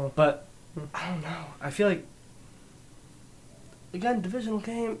 yeah. Well, But I don't know. I feel like, again, divisional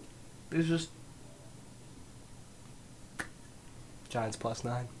game, there's just Giants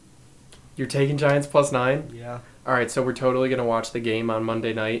 +9. You're taking Giants +9? Yeah. All right, so we're totally going to watch the game on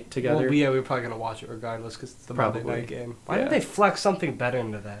Monday night together? Well, yeah, we're probably going to watch it regardless because it's the Probably. Monday night game. Why Yeah. didn't they flex something better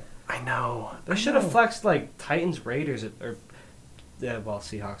into that? I know. They should have flexed, like, Titans, Raiders, or... Yeah, well,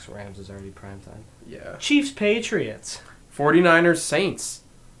 Seahawks, Rams is already primetime. Yeah. Chiefs, Patriots. 49ers, Saints.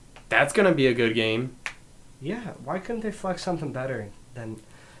 That's going to be a good game. Yeah, why couldn't they flex something better than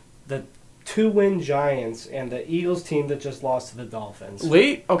the 2-win Giants and the Eagles team that just lost to the Dolphins?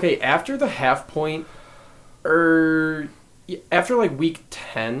 Okay, after the half point, after like week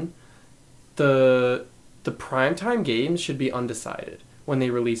 10, the primetime games should be undecided when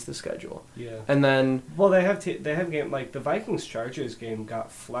they release the schedule. Yeah. And then Well, they have game like the Vikings Chargers game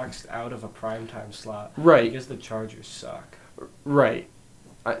got flexed out of a primetime slot. Right. Because the Chargers suck. right.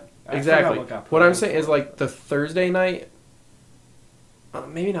 I Exactly. forgot got put What I'm in saying for is it. like the Thursday night,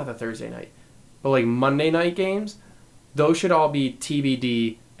 maybe not the Thursday night, but like Monday night games, those should all be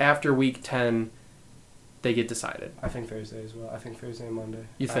TBD after week 10. They get decided. I think Thursday as well. I think Thursday and Monday.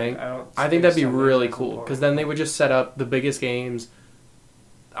 You think? I I think that'd be Sunday's really as cool important. because then they would just set up the biggest games.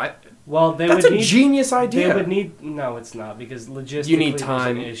 Well, they That's would a need. genius idea. They would need. No, it's not because logistically You need there's an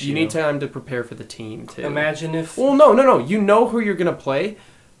time. issue. You need time to prepare for the team too. Imagine if. Well, no. You know who you're gonna play.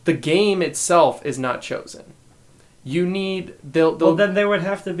 The game itself is not chosen. You need Well, then there would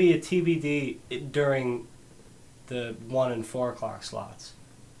have to be a TBD during the 1 and 4 o'clock slots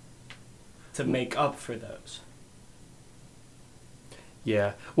to make up for those.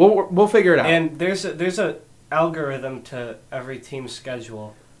 Yeah. We'll figure it out. And there's a algorithm to every team's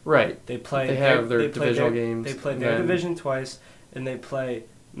schedule. Right. They play. They have their divisional games. They play and their then- division twice, and they play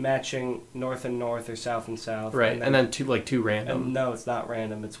matching North and North or South and South. Right, and then two random. And no, it's not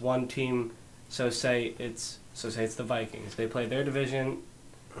random. It's one team. So say it's the Vikings. They play their division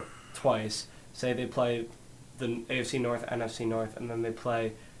twice. Say they play the AFC North, NFC North, and then they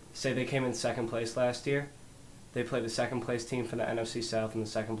play. Say they came in second place last year. They play the second place team for the NFC South and the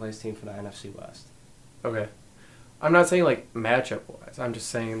second place team for the NFC West. Okay. I'm not saying like matchup wise. I'm just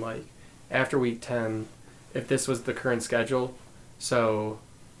saying like after week 10, if this was the current schedule, so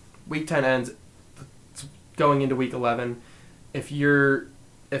week 10 ends going into week 11. If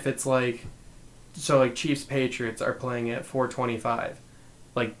it's like Chiefs Patriots are playing at 4:25,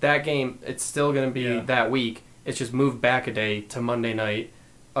 like that game, it's still gonna be that week. It's just moved back a day to Monday night.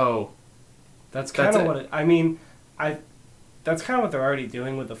 Oh, That's kind That's of it. what it, I mean. That's kind of what they're already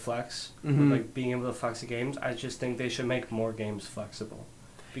doing with the flex, with Mhm. like being able to flex the games. I just think they should make more games flexible,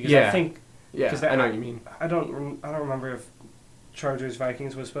 because Yeah. I think yeah, 'Cause I know what you mean. I don't remember if Chargers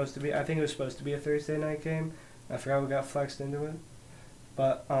Vikings was supposed to be. I think it was supposed to be a Thursday night game. I forgot what got flexed into it,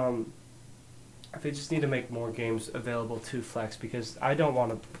 but they just need to make more games available to flex because I don't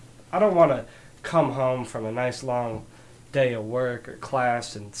want to come home from a nice long day of work or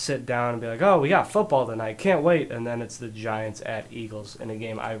class and sit down and be like, oh, we got football tonight, can't wait, and then it's the Giants at Eagles in a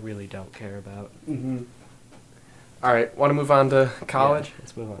game I really don't care about. Mm-hmm. All right, want to move on to college? Yeah,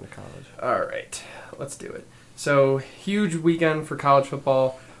 let's move on to college. All right, let's do it. So, huge weekend for college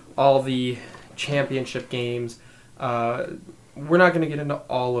football, all the championship games. We're not going to get into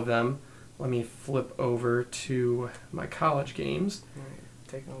all of them. Let me flip over to my college games.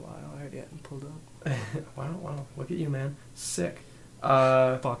 Taking a while. I already hadn't pulled up. Wow, look at you, man. Sick.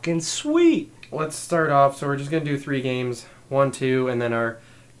 Fucking sweet. Let's start off. So, we're just going to do 3 games, 1, 2, and then our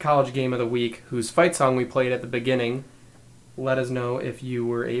college game of the week, whose fight song we played at the beginning. Let us know if you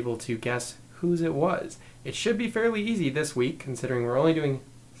were able to guess whose it was. It should be fairly easy this week, considering we're only doing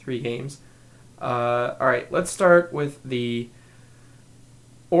 3 games. All right, let's start with the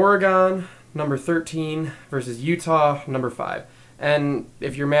Oregon, number 13, versus Utah, number 5. And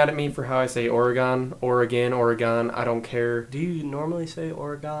if you're mad at me for how I say Oregon, I don't care. Do you normally say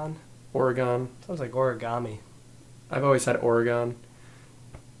Oregon? Oregon. Sounds like origami. I've always said Oregon.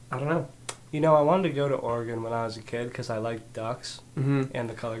 I don't know. You know, I wanted to go to Oregon when I was a kid because I liked ducks Mm-hmm. and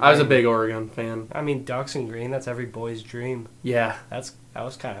the color green. I was a big Oregon fan. I mean, ducks and green, that's every boy's dream. Yeah. That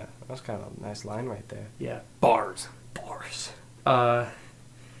was kind of a nice line right there. Yeah. Bars. Bars.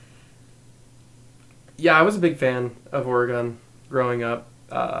 Yeah, I was a big fan of Oregon growing up,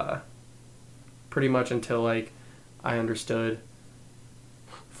 pretty much until like I understood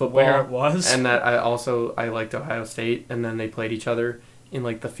football, Where it was. and that I liked Ohio State, and then they played each other in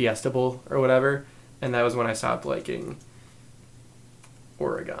like the Fiesta Bowl or whatever, and that was when I stopped liking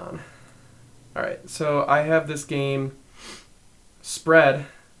Oregon. All right, so I have this game spread,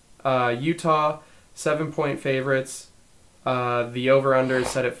 Utah 7-point favorites The over-under is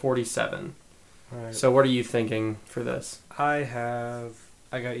set at 47. All right. So what are you thinking for this? I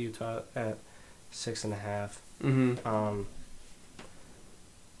got Utah at 6.5. Mm-hmm.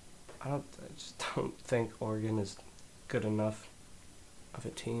 I just don't think Oregon is good enough of a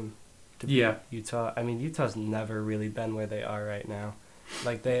team to beat Utah. I mean, Utah's never really been where they are right now.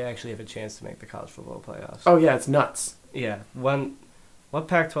 Like, they actually have a chance to make the college football playoffs. Oh, yeah, it's nuts. Yeah. What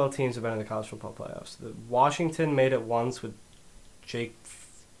Pac-12 teams have been in the college football playoffs? Washington made it once with Jake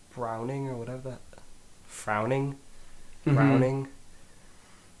Browning or whatever that... Frowning? Mhm. Browning?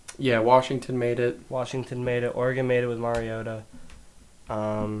 Yeah, Washington made it. Washington made it. Oregon made it with Mariota.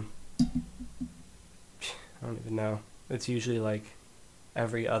 I don't even know. It's usually like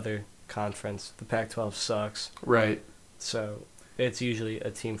every other conference. The Pac-12 sucks. Right. So it's usually a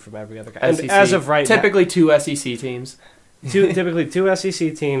team from every other SEC. conference. As of right typically two SEC teams. typically two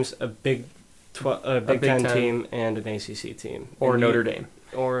SEC teams, a Big Big Ten Ten. team, and an ACC team. Or And Notre Dame.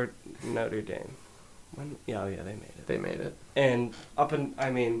 Or Notre Dame. They made it. They made it. And Oklahoma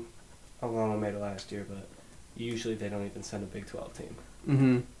made it last year, but usually they don't even send a Big 12 team.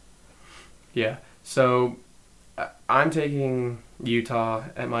 Mm-hmm. Yeah. So I'm taking Utah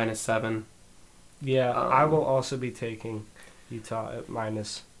at -7. Yeah, I will also be taking Utah at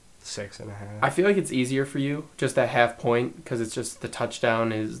 -6.5. I feel like it's easier for you, just that half point, because it's just the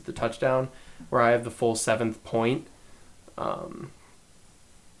touchdown is the touchdown, where I have the full 7th point.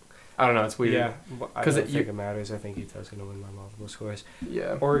 I don't know, it's weird. Yeah, I 'Cause don't think it matters. I think Utah's going to win by multiple scores.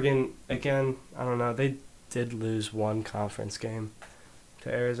 Yeah. Oregon, again, I don't know. They did lose one conference game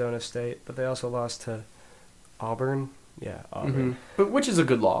to Arizona State, but they also lost to Auburn. Yeah, Auburn. Mm-hmm. But which is a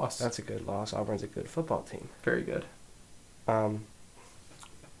good loss. That's a good loss. Auburn's a good football team. Very good. I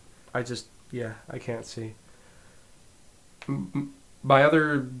can't see. My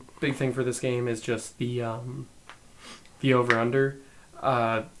other big thing for this game is just the over-under.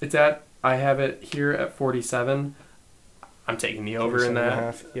 I have it here at 47. I'm taking the over in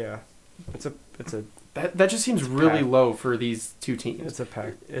that. 47.5. Yeah, it's a That just seems really packed. low for these two teams. It's a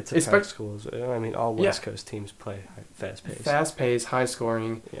packed schools. I mean, all West Coast teams play fast pace. Fast pace, high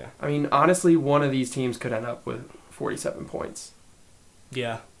scoring. Yeah. I mean, honestly, one of these teams could end up with 47 points.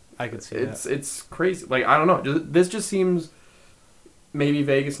 Yeah, I could see that. It's crazy. Like, I don't know. This just seems. Maybe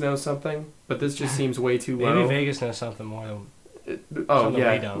Vegas knows something, but this just seems way too low. Maybe Vegas knows something more than. Oh we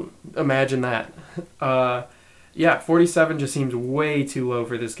yeah, don't. Imagine that. 47 just seems way too low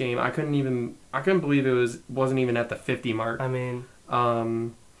for this game. I couldn't believe it wasn't even at the 50 mark. I mean,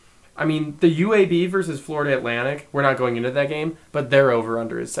 the UAB versus Florida Atlantic. We're not going into that game, but their over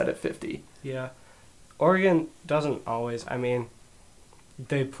under is set at 50. yeah, Oregon doesn't always. I mean,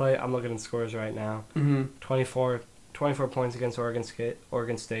 they play. I'm looking at scores right now. Mm-hmm. 24 points against Oregon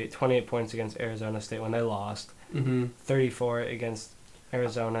State. 28 points against Arizona State when they lost. Mm-hmm. 34 against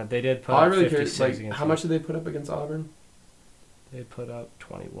Arizona. They did put I up really 56 care. against. How much did they put up against Auburn? They put up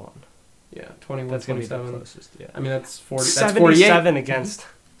 21. Yeah, 21. That's gonna be the 27. closest. Yeah. I mean, that's 40. That's 77 48.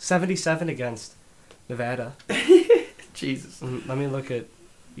 77 against Nevada. Jesus. Let me look at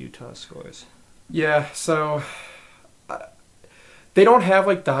Utah scores. Yeah, so they don't have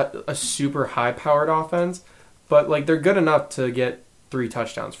like a super high powered offense, but like they're good enough to get 3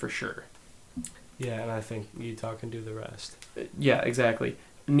 touchdowns for sure. Yeah, and I think Utah can do the rest. Yeah, exactly.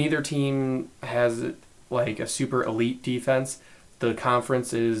 Neither team has like a super elite defense. The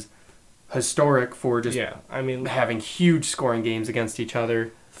conference is historic for just having huge scoring games against each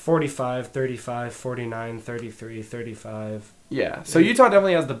other. 45, 35, 49, 33, 35. Yeah, so Utah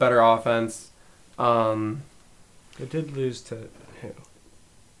definitely has the better offense. They did lose to who?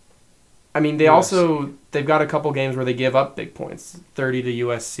 I mean, they've got a couple games where they give up big points. 30 to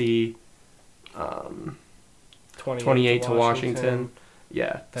USC, 28 to Washington.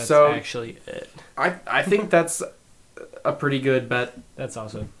 Yeah, That's so actually it. I think that's a pretty good bet. That's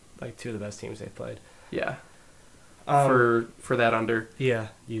also like 2 of the best teams they've played. Yeah, for that under. Yeah,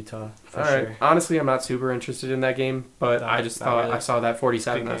 Utah for All sure. right. Honestly, I'm not super interested in that game, but I just thought really. I saw that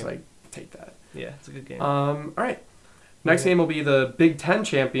 47 and I was Good like, take that. Yeah, it's a good game. All right. Next game will be the Big Ten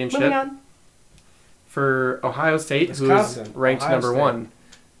Championship for Ohio State, who is Wisconsin. ranked Ohio number State. 1.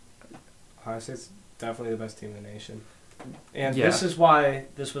 Ohio State's definitely the best team in the nation. And Yeah. this is why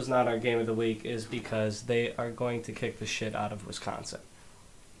this was not our game of the week, is because they are going to kick the shit out of Wisconsin.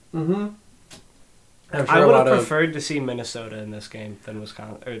 Mm-hmm. I would have preferred to see Minnesota in this game than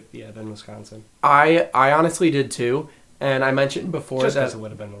Wisconsin. I honestly did too, and I mentioned before Just because that it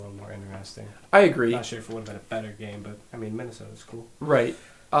would have been a little more interesting. I agree. Not sure if it would have been a better game, but I mean Minnesota's cool. Right.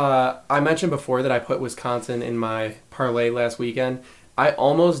 I mentioned before that I put Wisconsin in my parlay last weekend. I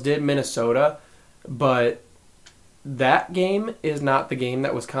almost did Minnesota, but that game is not the game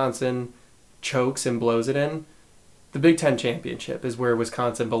that Wisconsin chokes and blows it in. The Big Ten championship is where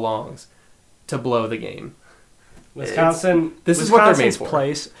Wisconsin belongs to blow the game. Wisconsin. This is what they're made Wisconsin's for.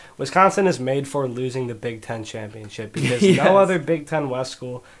 place. Wisconsin is made for losing the Big Ten championship because Yes. no other Big Ten West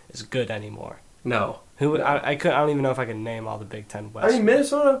school is good anymore. No. Who I don't even know if I can name all the Big Ten West. I mean,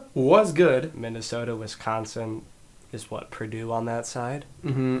 Minnesota was good. Minnesota, Wisconsin, is what Purdue on that side.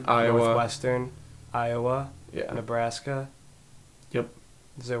 Mm-hmm. Iowa. Northwestern, Iowa, Yeah. Nebraska. Yep.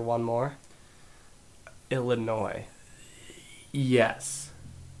 Is there one more? Illinois. Yes.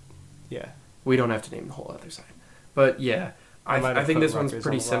 Yeah. We don't have to name the whole other side. But yeah, might I have think put this one's Rutgers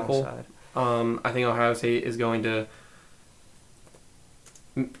pretty on the wrong simple. side. I think Ohio State is going to,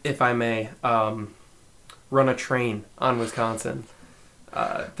 if I may, run a train on Wisconsin.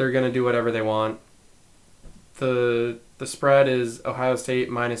 They're going to do whatever they want. The spread is Ohio State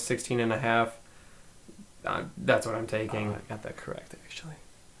minus 16.5. That's what I'm taking. Oh, I got that correct, actually.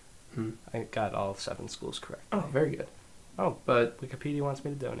 Hmm. I got all 7 schools correct. Oh, very good. Oh, But Wikipedia wants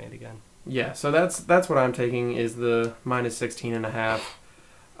me to donate again. yeah, so that's what I'm taking is the minus 16.5.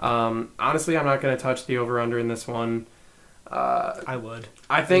 Honestly, I'm not going to touch the over/under in this one. I would.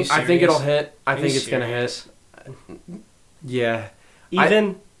 I think serious? it'll hit. I Are think you it's going to hit. serious? Yeah.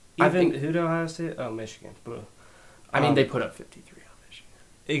 Even I think- who did Ohio State? Oh, Michigan. Boo. I mean, they put up 53 on Michigan.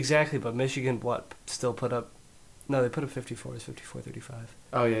 Exactly, but Michigan still put up. No, they put up 54. It's 54-35.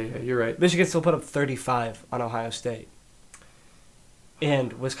 Oh yeah, you're right. Michigan still put up 35 on Ohio State.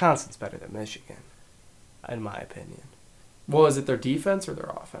 And Wisconsin's better than Michigan, in my opinion. Well, is it their defense or their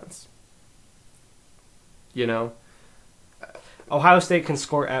offense? You know, Ohio State can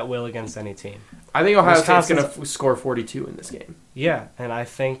score at will against any team. I think Ohio State's going Wisconsin's- to score 42 in this game. Yeah, and I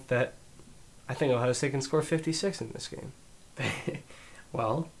think Ohio State can score 56 in this game.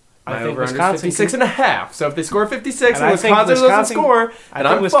 Well, I my think over-under is Wisconsin 56.5. So if they score 56 And and I think Wisconsin doesn't Wisconsin- score, I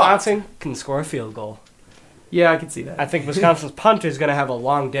then think I'm Wisconsin can score a field goal. fucked. Yeah, I can see that. I think Wisconsin's punter is going to have a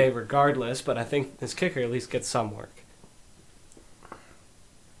long day regardless, but I think his kicker at least gets some work.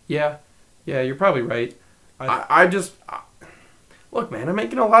 Yeah, you're probably right. I just look, man. I'm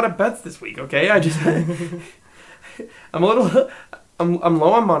making a lot of bets this week. Okay, I'm a little, I'm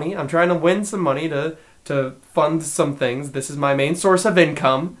low on money. I'm trying to win some money to fund some things. This is my main source of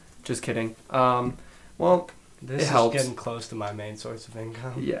income. Just kidding. Well, This it is helps. getting close to my main source of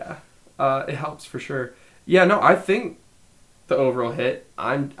income. Yeah, it helps for sure. Yeah, no, I think the overall hit.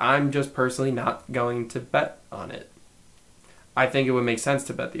 I'm just personally not going to bet on it. I think it would make sense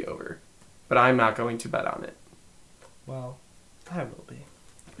to bet the over, but I'm not going to bet on it. Well, I will be.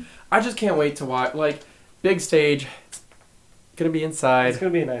 I just can't wait to watch. Like, big stage, gonna be inside. It's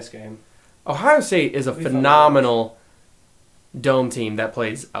going to be a nice game. Ohio State is a It'll be fun to phenomenal dome team that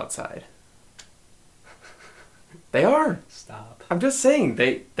plays outside. They are. Stop. I'm just saying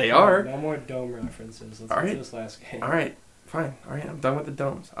they are. No more dome references. Let's All get right. to this last game. All right, fine. All right, I'm done with the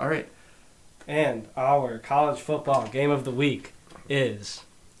domes. All right. And our college football game of the week is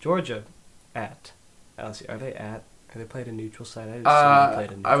Georgia at LSU. Are they played a neutral site? I, just assumed they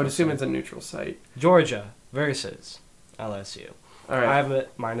played a I would neutral assume site. it's a neutral site. Georgia versus LSU. All right. I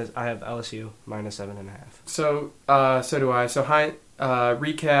have LSU minus 7.5. So do I. So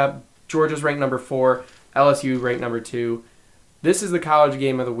recap. Georgia's ranked number 4. LSU ranked number 2. This is the college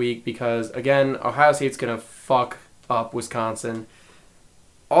game of the week because, again, Ohio State's going to fuck up Wisconsin.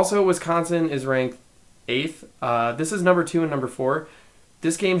 Also, Wisconsin is ranked 8th. This is number 2 and number 4.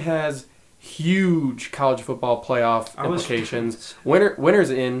 This game has huge college football playoff implications. Winner's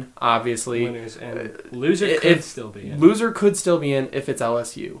in, obviously. Winners and loser If- could still be in. Loser could still be in if it's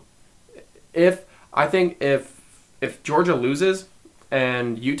LSU. If Georgia loses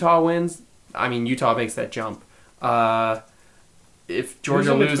and Utah wins, I mean Utah makes that jump. If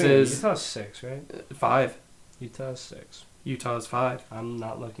Georgia Who's in between? loses, Utah's 6, right? 5. Utah's 6. Utah's 5. I'm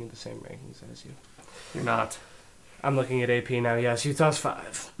not looking at the same rankings as you. You're not. I'm looking at AP now. Yes, Utah's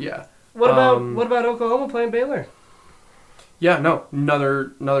 5. Yeah. What about Oklahoma playing Baylor? Yeah. No.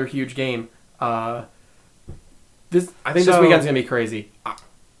 Another huge game. I think this So- weekend's gonna be crazy.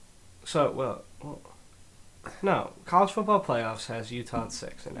 No. College football playoffs has Utah at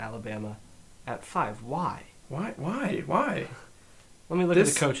 6 and Alabama at 5. Why? Why? Let me look at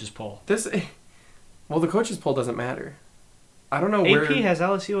This- the coaches poll. Well, the coaches poll doesn't matter. I don't know AP where. has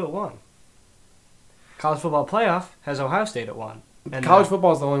LSU at 1. College football playoff has Ohio State at 1. And College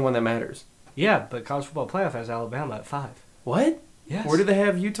football is the only one that matters. Yeah, but college football playoff has Alabama at 5. What? Yes. Where do they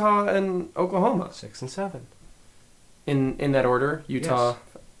have Utah and Oklahoma? 6 and 7. In that order? Utah.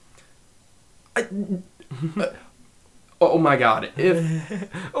 Oh my God!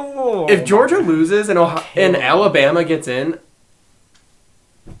 If Oh, if Georgia my God. loses and and Alabama gets in,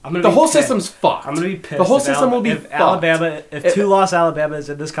 I'm gonna the be whole pissed. system's fucked. I'm gonna be pissed. The whole if system will be if fucked. Alabama, if two-loss Alabama is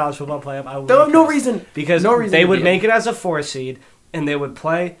in this college football playoff, I will. They'll have be no pissed. reason because no reason they to would be make in. it as a 4 seed, and they would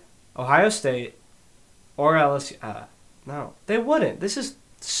play Ohio State or LSU. No, they wouldn't. This is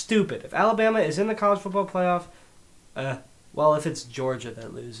stupid. If Alabama is in the college football playoff, well, if it's Georgia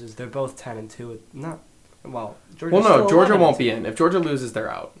that loses, they're both 10-2. No, well, Georgia's Well, no, still Georgia 11-2. won't be in. If Georgia loses,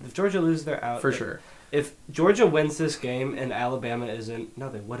 they're out If Georgia loses, they're out for sure. If Georgia wins this game and Alabama isn't, no,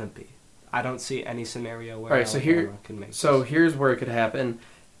 they wouldn't be. I don't see any scenario where Alright, so Alabama can make So this. here's where it could happen.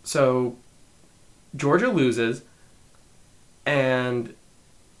 So Georgia loses, and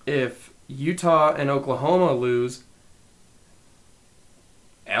if Utah and Oklahoma lose,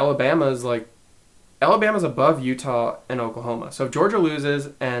 Alabama's above Utah and Oklahoma. So if Georgia loses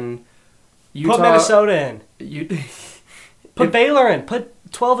and Utah, Put Minnesota in. You, Put Baylor in. Put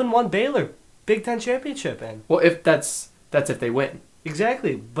 12-1 Baylor. Big Ten championship in. well, if that's if they win.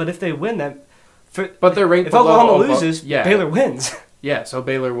 Exactly. But if they win, that But they're ranked if below Oklahoma loses, yeah, Baylor wins. Yeah, so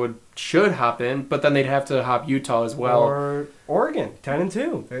Baylor should hop in, but then they'd have to hop Utah as well. Or Oregon,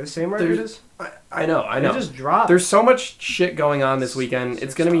 10-2. They're the same record There's- as. I know. They just dropped. There's so much shit going on this weekend.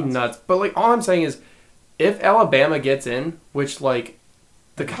 It's gonna be nuts. But like, all I'm saying is, if Alabama gets in, which like,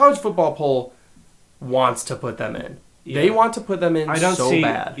 the college football poll wants to put them in. Yeah. They want to put them in I don't so see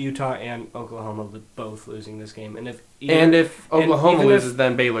bad. Utah and Oklahoma both losing this game, and if If Oklahoma even loses,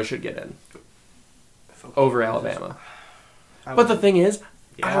 then Baylor should get in over Alabama. But the thing is,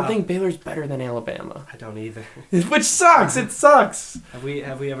 I don't think Baylor's better than Alabama, I don't either. which sucks. It sucks. Have we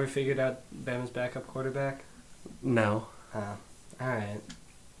ever figured out Bama's backup quarterback? No. All right.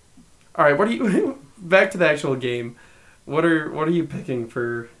 All right. What do you? Back to the actual game. What are you picking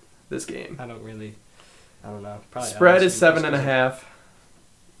for this game? I don't know. Probably Spread LSU is 7.5.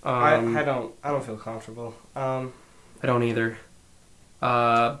 I don't feel comfortable. I don't either.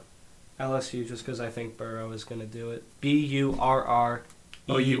 LSU just because I think Burrow is going to do it. Burreur.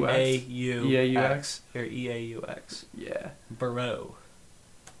 E-A-U-X? Or E-A-U-X. Yeah. Burrow.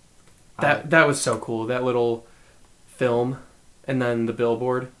 That was so cool. That little film, and then the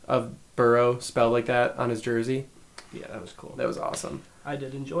billboard of Burrow spelled like that on his jersey. Yeah, that was cool. That was awesome. I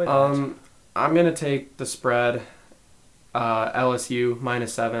did enjoy that. I'm gonna take the spread, LSU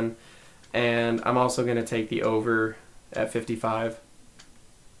 -7, and I'm also gonna take the over at 55.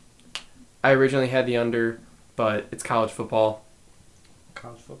 I originally had the under, but it's college football.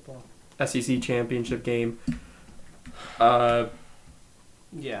 College football. SEC championship game.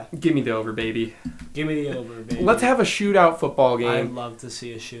 Yeah. Give me the over, baby. Give me the over, baby. Let's have a shootout football I'd game. love to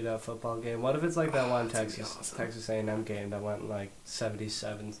see a shootout football game. What if it's like that one That's gonna be Texas awesome. A&M game that went like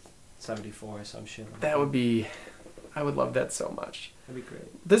 77, 74 or some shit. That would be. I would love that so much. That'd be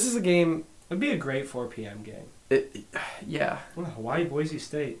great. This is a game. It'd be a great 4 p.m. game. Yeah. Hawaii, Boise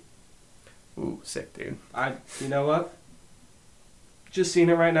State. Ooh, sick, dude. You know what? Just seen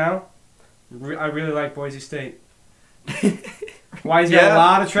it right now. I really like Boise State. Hawaii's got Yeah. a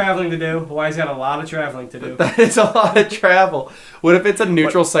lot of traveling to do. That is a lot of travel. What if it's a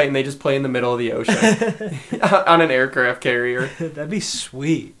neutral site and they just play in the middle of the ocean on an aircraft carrier? That'd be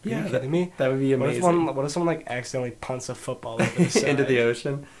sweet. Are you kidding me? That would be amazing. What if someone like accidentally punts a football over the side? Into the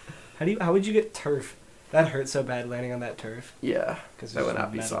ocean. How would you get turf? That hurts so bad landing on that turf. Yeah, 'Cause that would there's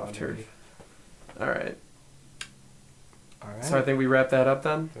not be metal soft turf. underneath. All right. All right. So I think we wrap that up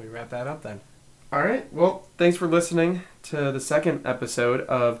then. Can we wrap that up then? All right. Well, thanks for listening to the second episode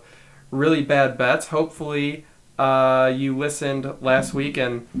of Really Bad Bets. Hopefully, you listened last week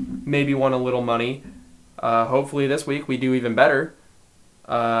and maybe won a little money. Hopefully this week we do even better.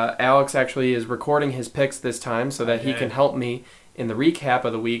 Alex actually is recording his picks this time so that he can help me in the recap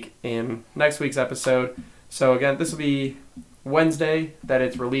of the week in next week's episode. So again, this will be Wednesday that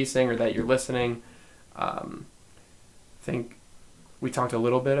it's releasing or that you're listening. I think we talked a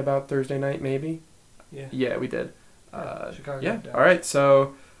little bit about Thursday night, maybe. Yeah, we did. Chicago. Yeah. All right.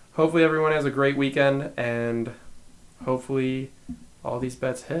 So hopefully everyone has a great weekend, and hopefully all these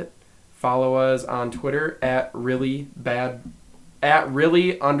bets hit. Follow us on Twitter at really_bad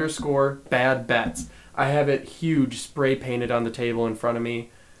bets. I have it huge spray painted on the table in front of me.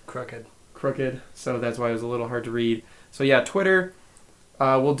 Crooked. So that's why it was a little hard to read. So yeah, Twitter.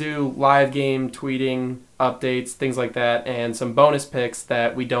 We'll do live game tweeting updates, things like that, and some bonus picks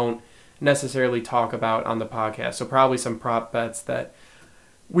that we don't necessarily talk about on the podcast. So probably some prop bets that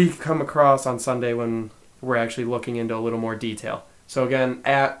we come across on Sunday when we're actually looking into a little more detail. So again,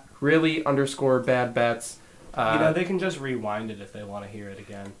 at really_bad bets They can just rewind it if they want to hear it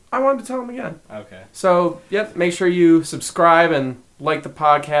again. I wanted to tell them again. Okay. So, yep, make sure you subscribe and like the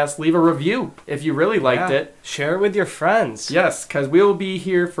podcast. Leave a review if you really liked it. Share it with your friends. Yes, because we will be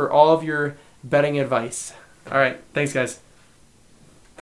here for all of your betting advice. All right. Thanks, guys.